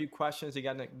just a few questions to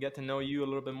get to know you a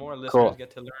little bit more. Listeners Cool.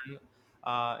 get to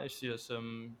learn. It's just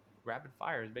some rapid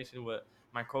fire is basically what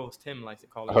my co-host Tim likes to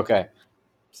call it. Okay.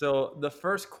 So the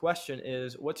first question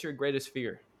is, what's your greatest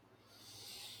fear?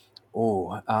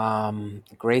 Oh,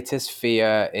 greatest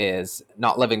fear is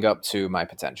not living up to my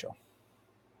potential.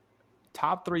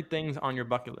 Top three things on your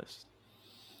bucket list.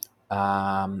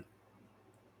 Um,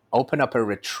 Open up a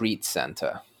retreat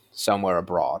center somewhere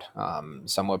abroad,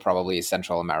 somewhere probably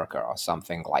Central America or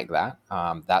something like that.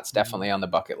 That's Mhm. definitely on the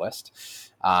bucket list.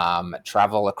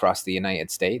 Travel across the United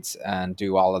States and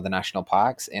do all of the national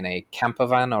parks in a camper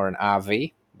van or an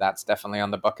RV. That's definitely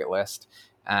on the bucket list.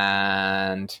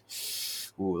 And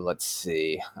let's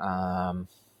see. Damn.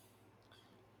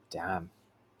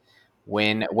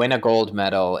 Win a gold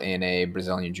medal in a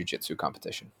Brazilian Jiu-Jitsu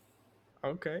competition.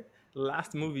 Okay.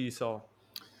 Last movie you saw.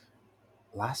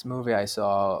 Last movie I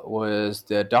saw was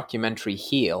the documentary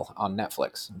Heel on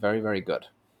Netflix. Very, very good.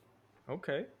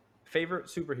 Okay. Favorite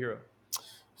superhero.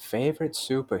 Favorite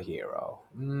superhero?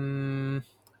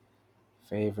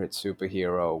 Favorite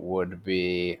superhero would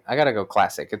be. I gotta go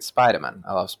classic. It's Spider Man.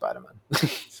 I love Spider Man.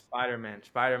 Spider-Man.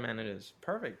 Spider-Man it is.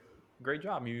 Perfect. Great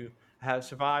job. You have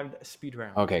survived speed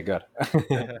round. Okay, good.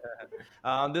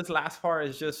 This last part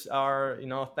is just our,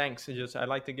 thanks. It's just I'd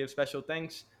like to give special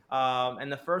thanks. And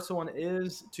the first one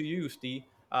is to you, Steve.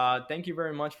 Thank you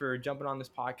very much for jumping on this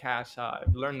podcast.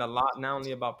 I've learned a lot, not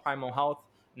only about Primal Health,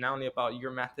 not only about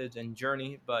your methods and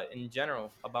journey, but in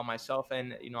general about myself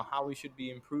and how we should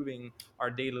be improving our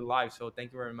daily lives. So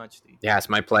thank you very much, Steve. Yeah, it's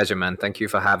my pleasure, man. Thank you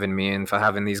for having me and for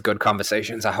having these good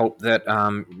conversations. I hope that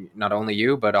not only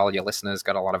you, but all your listeners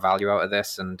got a lot of value out of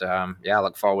this. And yeah, I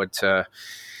look forward to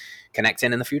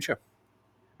connecting in the future.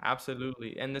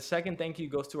 Absolutely. And the second thank you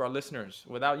goes to our listeners.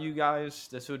 Without you guys,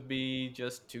 this would be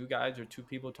just two guys or two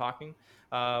people talking,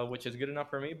 which is good enough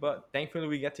for me. But thankfully,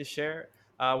 we get to share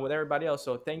with everybody else.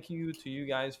 So thank you to you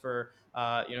guys for,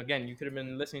 again, you could have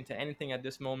been listening to anything at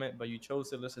this moment, but you chose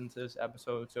to listen to this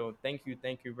episode. So thank you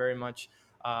very much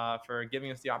for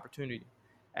giving us the opportunity.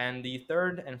 And the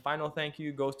third and final thank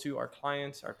you goes to our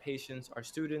clients, our patients, our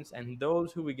students, and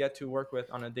those who we get to work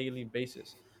with on a daily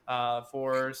basis.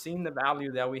 for seeing the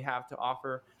value that we have to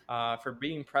offer, for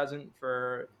being present,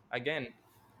 for again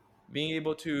being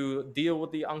able to deal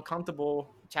with the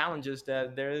uncomfortable challenges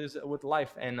that there is with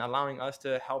life, and allowing us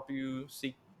to help you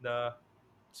seek the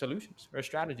solutions or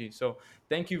strategies. So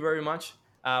thank you very much.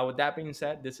 With that being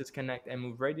said, this is Connect and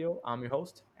Move Radio. I'm your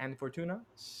host, Andy Fortuna,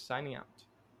 signing out.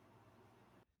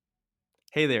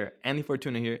 Hey there, Andy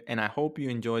Fortuna here, and I hope you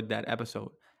enjoyed that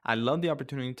episode. I love the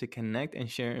opportunity to connect and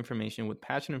share information with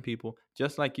passionate people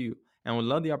just like you, and would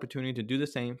love the opportunity to do the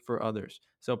same for others.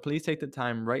 So please take the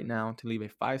time right now to leave a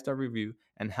 5-star review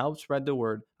and help spread the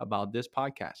word about this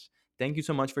podcast. Thank you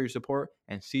so much for your support,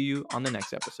 and see you on the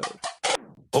next episode.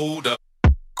 Hold up.